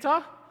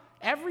Atlanta.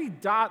 Every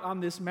dot on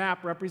this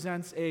map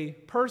represents a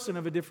person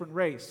of a different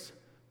race.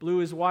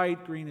 Blue is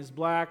white, green is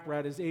black,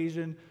 red is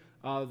Asian,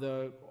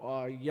 the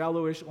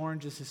yellowish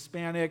orange is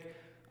Hispanic.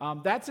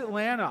 That's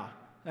Atlanta.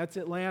 That's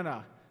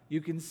Atlanta. You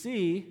can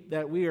see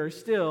that we are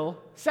still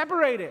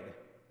separated,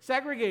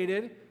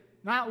 segregated,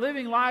 not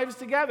living lives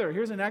together.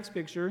 Here's the next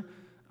picture.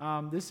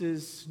 This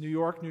is New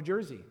York, New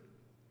Jersey.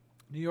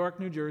 New York,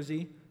 New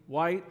Jersey,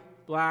 white,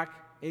 black,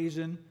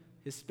 Asian,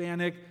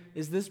 Hispanic.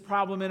 Is this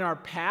problem in our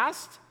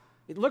past?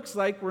 It looks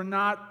like we're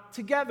not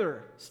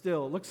together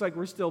still. It looks like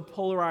we're still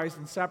polarized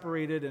and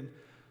separated and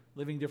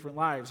living different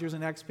lives. Here's the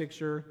next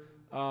picture.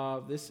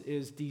 This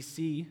is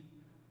D.C.,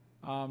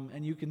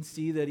 and you can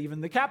see that even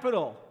the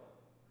Capitol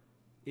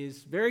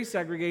is very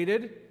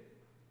segregated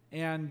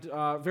and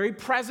very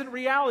present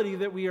reality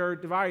that we are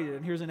divided.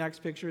 And here's the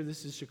next picture.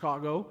 This is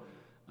Chicago.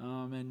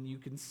 And you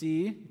can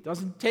see it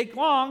doesn't take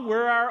long.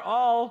 Where are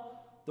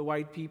all the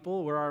white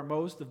people? Where are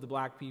most of the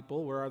black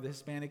people? Where are the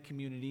Hispanic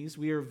communities?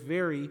 We are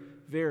very,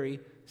 very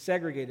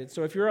segregated.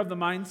 So if you're of the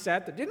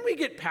mindset that, didn't we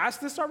get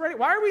past this already?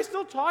 Why are we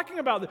still talking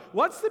about this?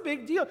 What's the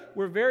big deal?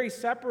 We're very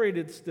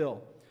separated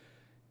still.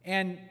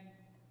 And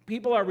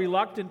people are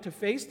reluctant to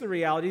face the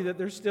reality that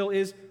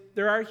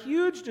there are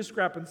huge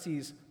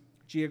discrepancies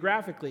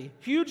geographically,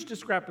 huge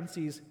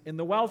discrepancies in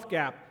the wealth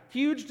gap,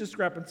 huge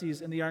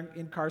discrepancies in the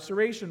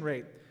incarceration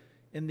rate,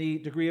 in the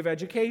degree of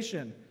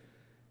education.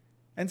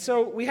 And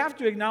so we have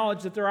to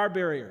acknowledge that there are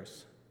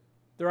barriers.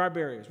 There are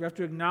barriers. We have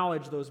to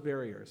acknowledge those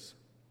barriers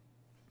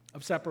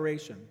of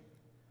separation.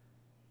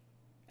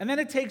 And then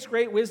it takes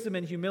great wisdom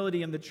and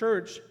humility in the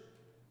church,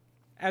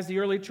 as the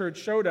early church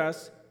showed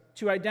us,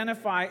 to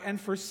identify and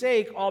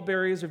forsake all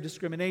barriers of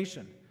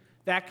discrimination.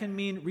 That can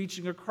mean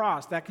reaching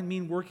across. That can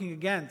mean working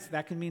against.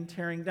 That can mean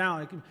tearing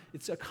down.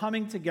 It's a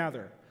coming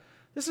together.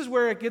 This is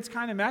where it gets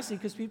kind of messy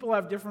because people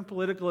have different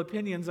political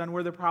opinions on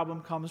where the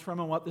problem comes from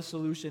and what the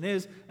solution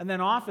is. And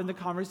then often the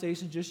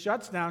conversation just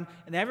shuts down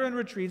and everyone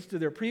retreats to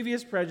their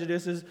previous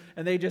prejudices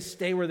and they just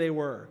stay where they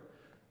were,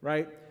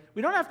 right?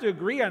 We don't have to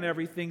agree on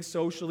everything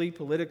socially,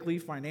 politically,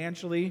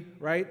 financially,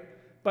 right?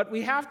 But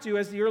we have to,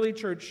 as the early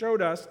church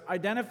showed us,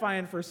 identify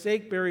and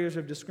forsake barriers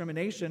of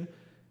discrimination.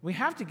 We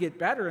have to get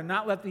better and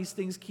not let these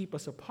things keep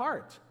us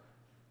apart.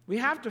 We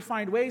have to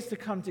find ways to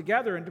come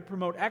together and to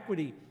promote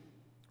equity,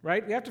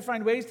 right? We have to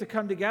find ways to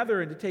come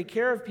together and to take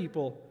care of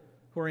people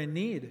who are in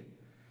need.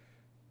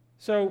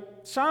 So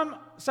some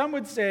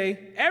would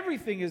say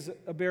everything is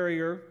a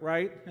barrier,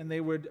 right? And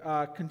they would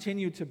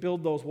continue to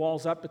build those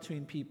walls up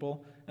between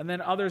people. And then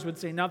others would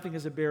say nothing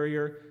is a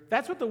barrier.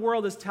 That's what the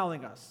world is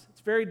telling us.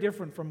 It's very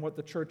different from what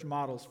the church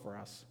models for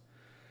us.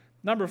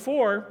 Number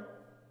 4,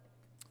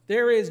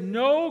 there is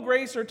no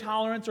grace or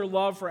tolerance or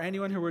love for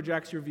anyone who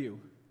rejects your view.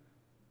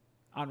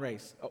 on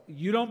race. Oh,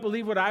 you don't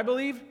believe what I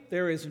believe?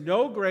 There is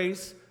no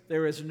grace.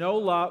 There is no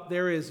love.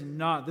 There is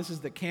none. This is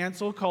the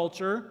cancel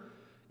culture.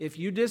 If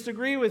you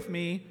disagree with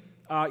me,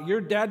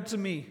 you're dead to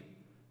me.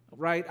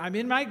 Right? I'm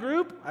in my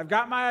group. I've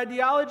got my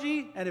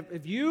ideology. And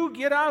if you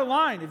get out of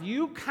line, if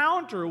you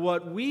counter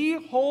what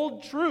we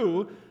hold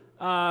true,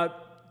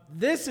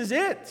 this is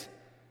it.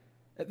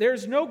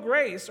 There's no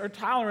grace or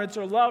tolerance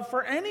or love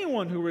for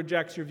anyone who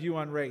rejects your view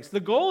on race. The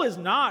goal is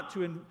not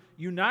to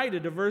unite a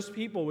diverse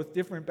people with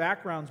different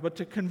backgrounds, but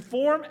to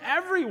conform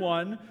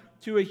everyone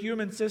to a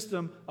human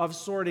system of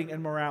sorting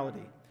and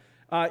morality.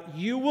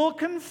 You will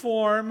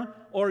conform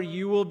or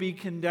you will be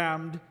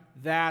condemned.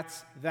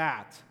 That's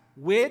that.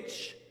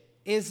 Which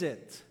is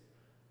it?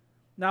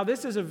 Now,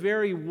 this is a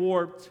very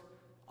warped,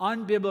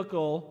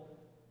 unbiblical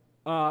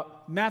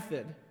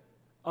method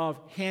of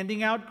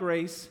handing out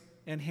grace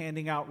and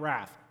handing out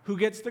wrath. Who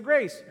gets the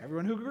grace?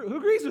 Everyone who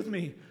agrees with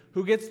me.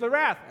 Who gets the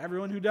wrath?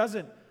 Everyone who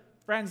doesn't.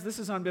 Friends, this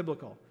is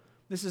unbiblical.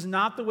 This is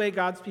not the way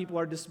God's people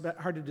are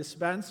to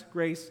dispense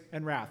grace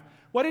and wrath.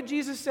 What did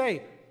Jesus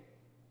say?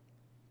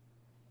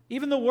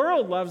 Even the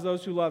world loves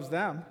those who loves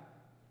them.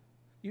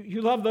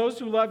 You love those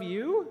who love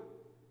you?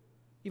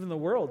 Even the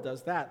world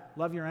does that.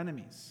 Love your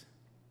enemies.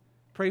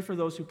 Pray for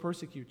those who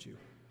persecute you.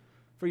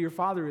 For your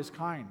Father is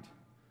kind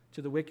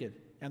to the wicked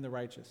and the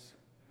righteous.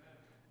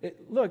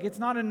 Look, it's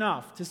not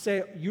enough to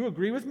say, you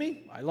agree with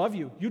me? I love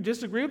you. You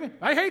disagree with me?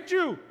 I hate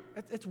you.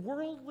 It's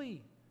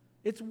worldly.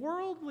 It's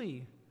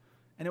worldly.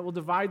 And it will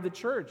divide the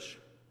church.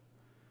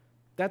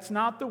 That's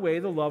not the way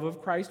the love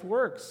of Christ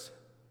works.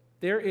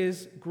 There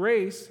is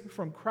grace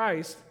from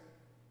Christ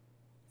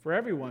for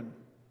everyone.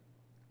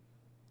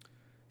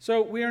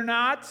 So we are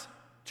not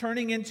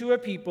turning into a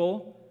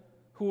people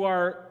who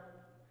are,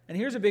 and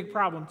here's a big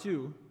problem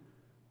too.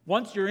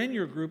 Once you're in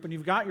your group and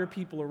you've got your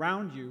people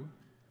around you,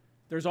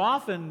 there's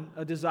often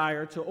a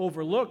desire to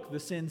overlook the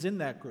sins in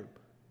that group.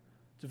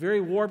 It's a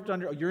very warped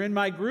you're in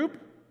my group?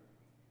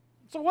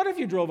 So what if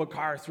you drove a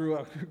car through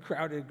a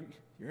crowded,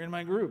 you're in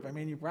my group. I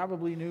mean, you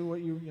probably knew what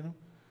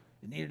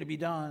it needed to be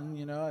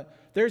done,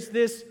 There's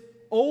this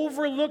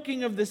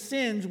overlooking of the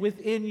sins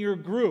within your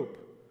group,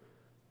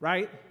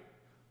 right?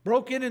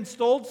 Broke in and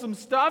stole some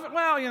stuff.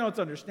 Well, it's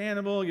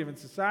understandable given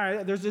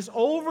society. There's this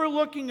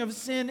overlooking of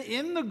sin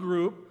in the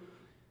group.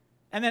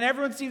 And then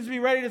everyone seems to be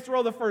ready to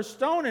throw the first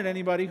stone at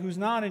anybody who's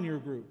not in your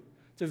group.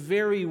 It's a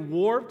very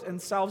warped and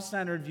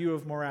self-centered view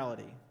of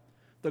morality.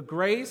 The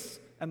grace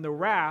and the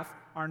wrath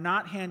are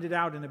not handed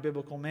out in a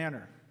biblical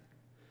manner.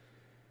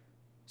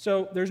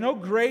 So there's no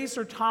grace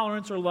or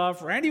tolerance or love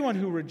for anyone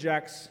who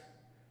rejects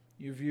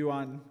your view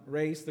on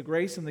race. The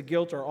grace and the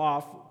guilt are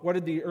off. What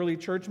did the early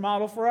church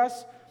model for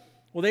us?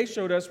 Well, they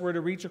showed us where to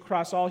reach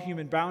across all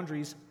human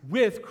boundaries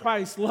with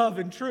Christ's love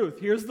and truth.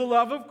 Here's the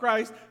love of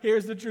Christ.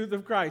 Here's the truth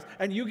of Christ.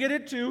 And you get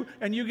it too,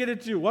 and you get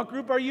it too. What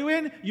group are you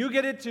in? You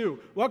get it too.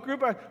 What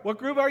group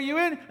are you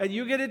in? And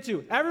you get it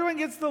too. Everyone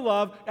gets the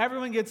love.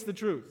 Everyone gets the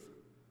truth.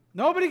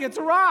 Nobody gets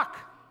a rock.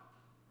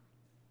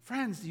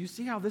 Friends, do you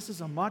see how this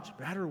is a much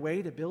better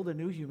way to build a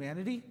new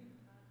humanity?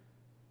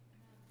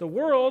 The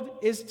world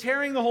is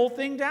tearing the whole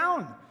thing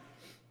down.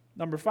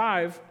 Number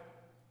 5.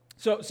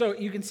 So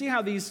you can see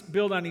how these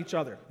build on each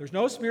other. There's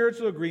no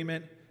spiritual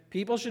agreement.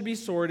 People should be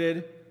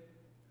sorted.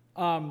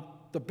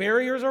 The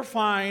barriers are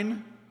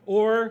fine,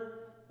 or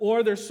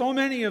there's so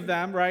many of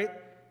them, right?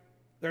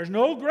 There's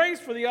no grace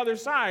for the other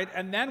side.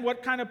 And then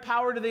what kind of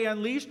power do they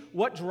unleash?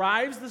 What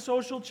drives the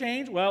social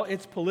change? Well,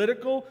 it's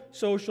political,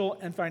 social,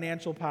 and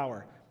financial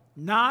power.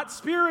 Not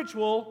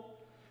spiritual.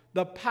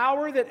 The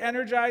power that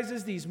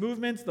energizes these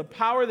movements, the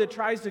power that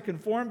tries to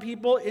conform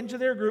people into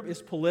their group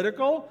is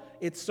political,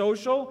 it's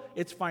social,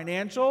 it's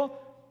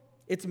financial.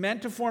 It's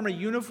meant to form a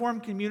uniform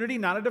community,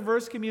 not a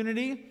diverse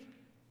community.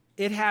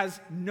 It has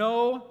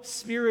no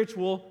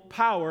spiritual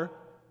power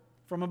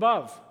from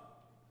above.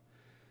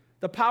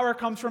 The power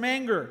comes from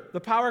anger.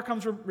 The power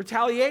comes from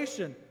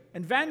retaliation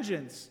and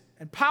vengeance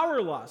and power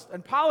lust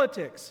and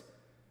politics.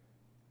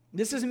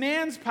 This is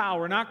man's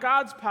power, not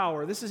God's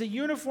power. This is a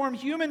uniform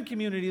human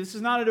community. This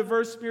is not a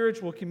diverse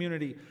spiritual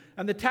community.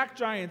 And the tech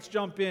giants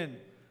jump in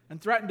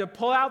and threaten to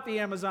pull out the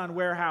Amazon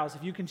warehouse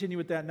if you continue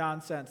with that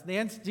nonsense. And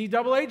the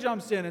NCAA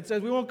jumps in and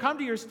says, we won't come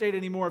to your state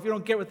anymore if you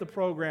don't get with the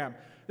program.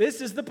 This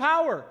is the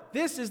power.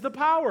 This is the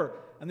power.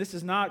 And this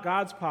is not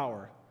God's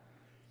power.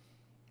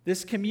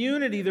 This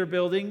community they're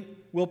building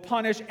will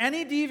punish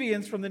any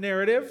deviance from the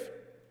narrative.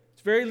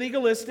 It's very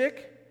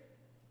legalistic.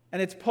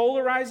 And it's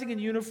polarizing and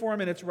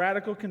uniform in its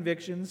radical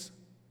convictions.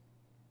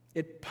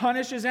 It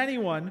punishes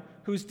anyone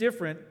who's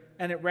different,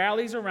 and it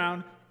rallies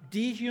around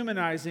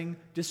dehumanizing,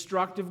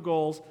 destructive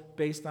goals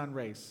based on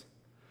race.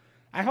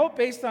 I hope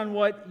based on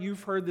what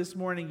you've heard this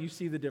morning, you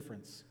see the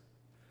difference.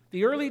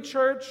 The early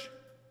church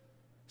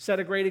set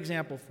a great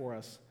example for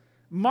us.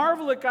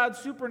 Marvel at God's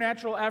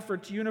supernatural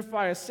effort to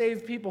unify a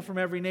saved people from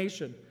every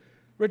nation.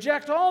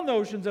 Reject all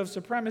notions of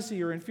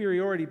supremacy or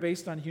inferiority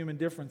based on human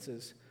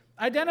differences.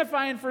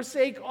 Identify and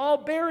forsake all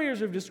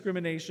barriers of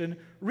discrimination.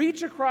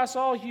 Reach across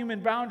all human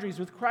boundaries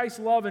with Christ's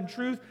love and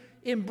truth.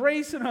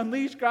 Embrace and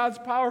unleash God's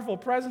powerful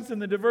presence in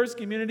the diverse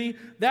community.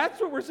 That's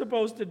what we're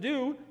supposed to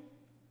do.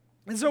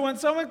 And so when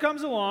someone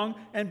comes along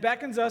and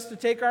beckons us to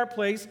take our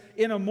place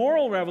in a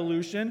moral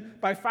revolution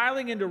by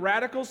filing into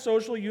radical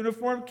social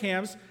uniform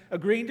camps,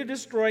 agreeing to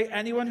destroy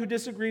anyone who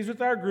disagrees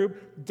with our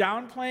group,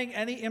 downplaying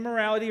any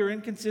immorality or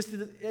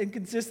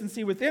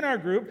inconsistency within our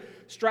group,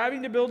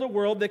 striving to build a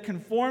world that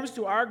conforms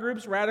to our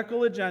group's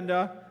radical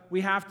agenda,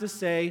 we have to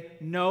say,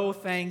 no,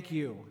 thank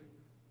you.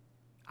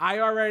 I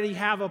already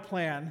have a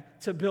plan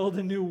to build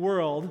a new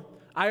world.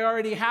 I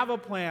already have a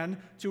plan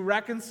to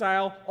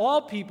reconcile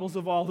all peoples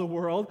of all the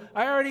world.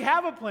 I already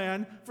have a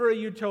plan for a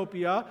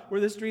utopia where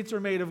the streets are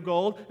made of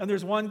gold and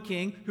there's one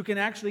king who can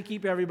actually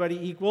keep everybody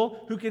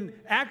equal, who can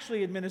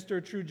actually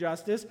administer true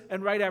justice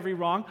and right every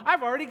wrong.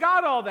 I've already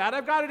got all that.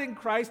 I've got it in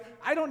Christ.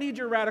 I don't need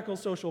your radical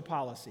social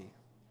policy.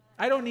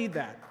 I don't need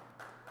that.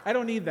 I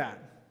don't need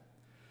that.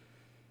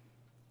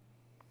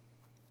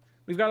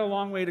 We've got a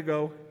long way to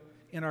go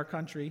in our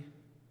country.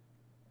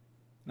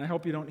 And I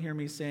hope you don't hear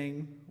me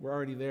saying we're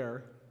already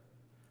there,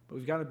 but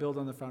we've got to build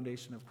on the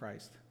foundation of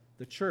Christ.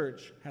 The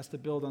church has to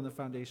build on the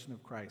foundation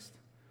of Christ.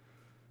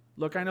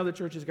 Look, I know the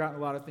church has gotten a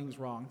lot of things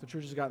wrong. The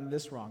church has gotten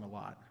this wrong a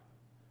lot.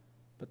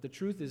 But the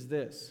truth is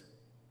this: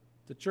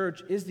 the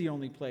church is the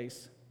only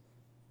place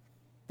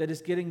that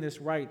is getting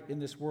this right in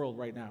this world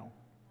right now.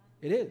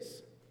 It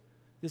is.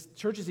 This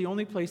church is the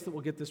only place that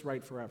will get this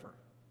right forever.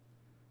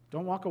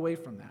 Don't walk away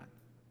from that.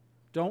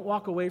 Don't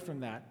walk away from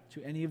that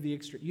to any of the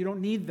extra. You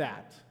don't need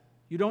that.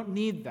 You don't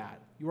need that.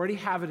 You already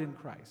have it in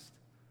Christ.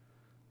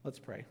 Let's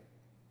pray.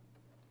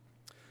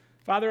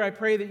 Father, I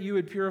pray that you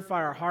would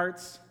purify our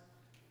hearts.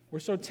 We're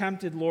so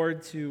tempted,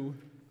 Lord, to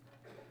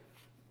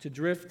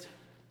drift,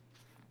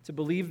 to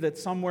believe that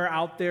somewhere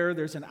out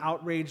there's an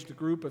outraged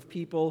group of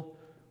people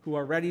who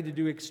are ready to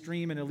do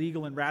extreme and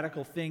illegal and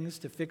radical things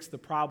to fix the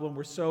problem.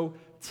 We're so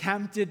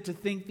tempted to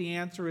think the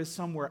answer is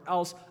somewhere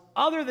else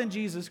other than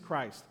Jesus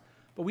Christ.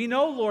 But we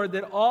know, Lord,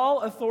 that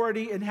all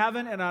authority in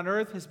heaven and on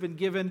earth has been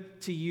given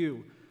to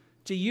you.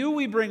 To you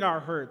we bring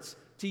our hurts.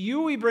 To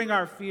you we bring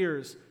our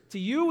fears. To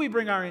you we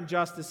bring our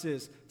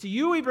injustices. To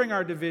you we bring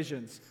our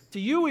divisions. To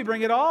you we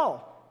bring it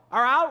all,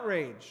 our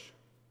outrage.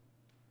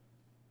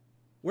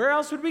 Where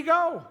else would we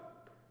go?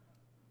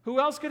 Who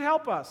else could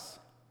help us?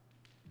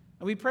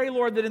 And we pray,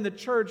 Lord, that in the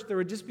church there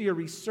would just be a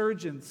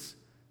resurgence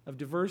of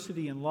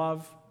diversity and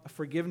love, of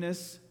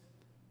forgiveness,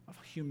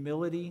 of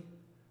humility,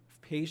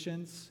 of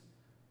patience.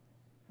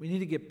 We need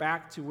to get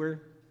back to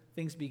where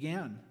things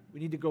began.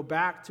 We need to go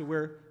back to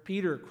where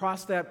Peter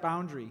crossed that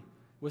boundary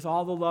with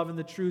all the love and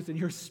the truth, and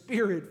your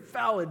Spirit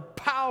fell in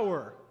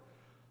power.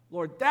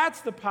 Lord,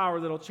 that's the power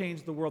that'll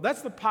change the world.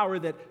 That's the power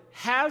that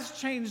has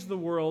changed the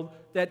world,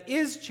 that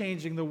is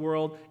changing the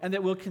world, and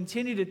that will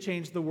continue to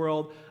change the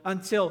world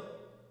until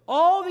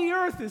all the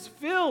earth is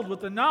filled with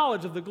the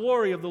knowledge of the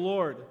glory of the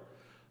Lord.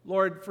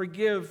 Lord,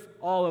 forgive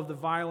all of the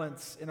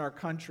violence in our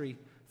country.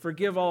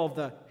 Forgive all of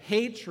the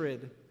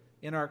hatred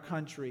in our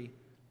country.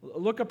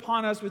 Look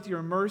upon us with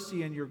your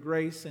mercy and your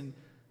grace, and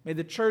may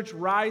the church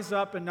rise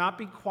up and not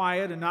be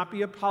quiet and not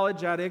be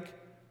apologetic.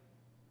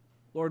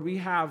 Lord, we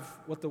have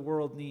what the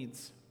world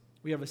needs.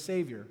 We have a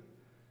Savior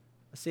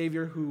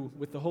who,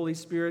 with the Holy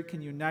Spirit,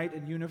 can unite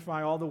and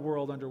unify all the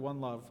world under one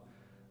love.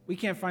 We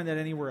can't find that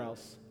anywhere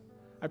else.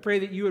 I pray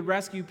that you would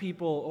rescue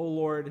people, O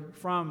Lord,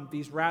 from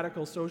these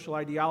radical social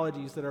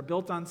ideologies that are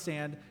built on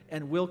sand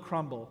and will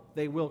crumble.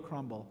 They will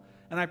crumble.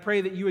 And I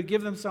pray that you would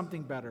give them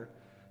something better.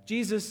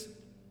 Jesus,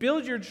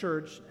 build your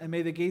church, and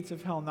may the gates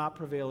of hell not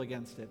prevail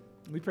against it.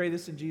 We pray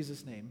this in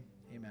Jesus' name.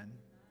 Amen.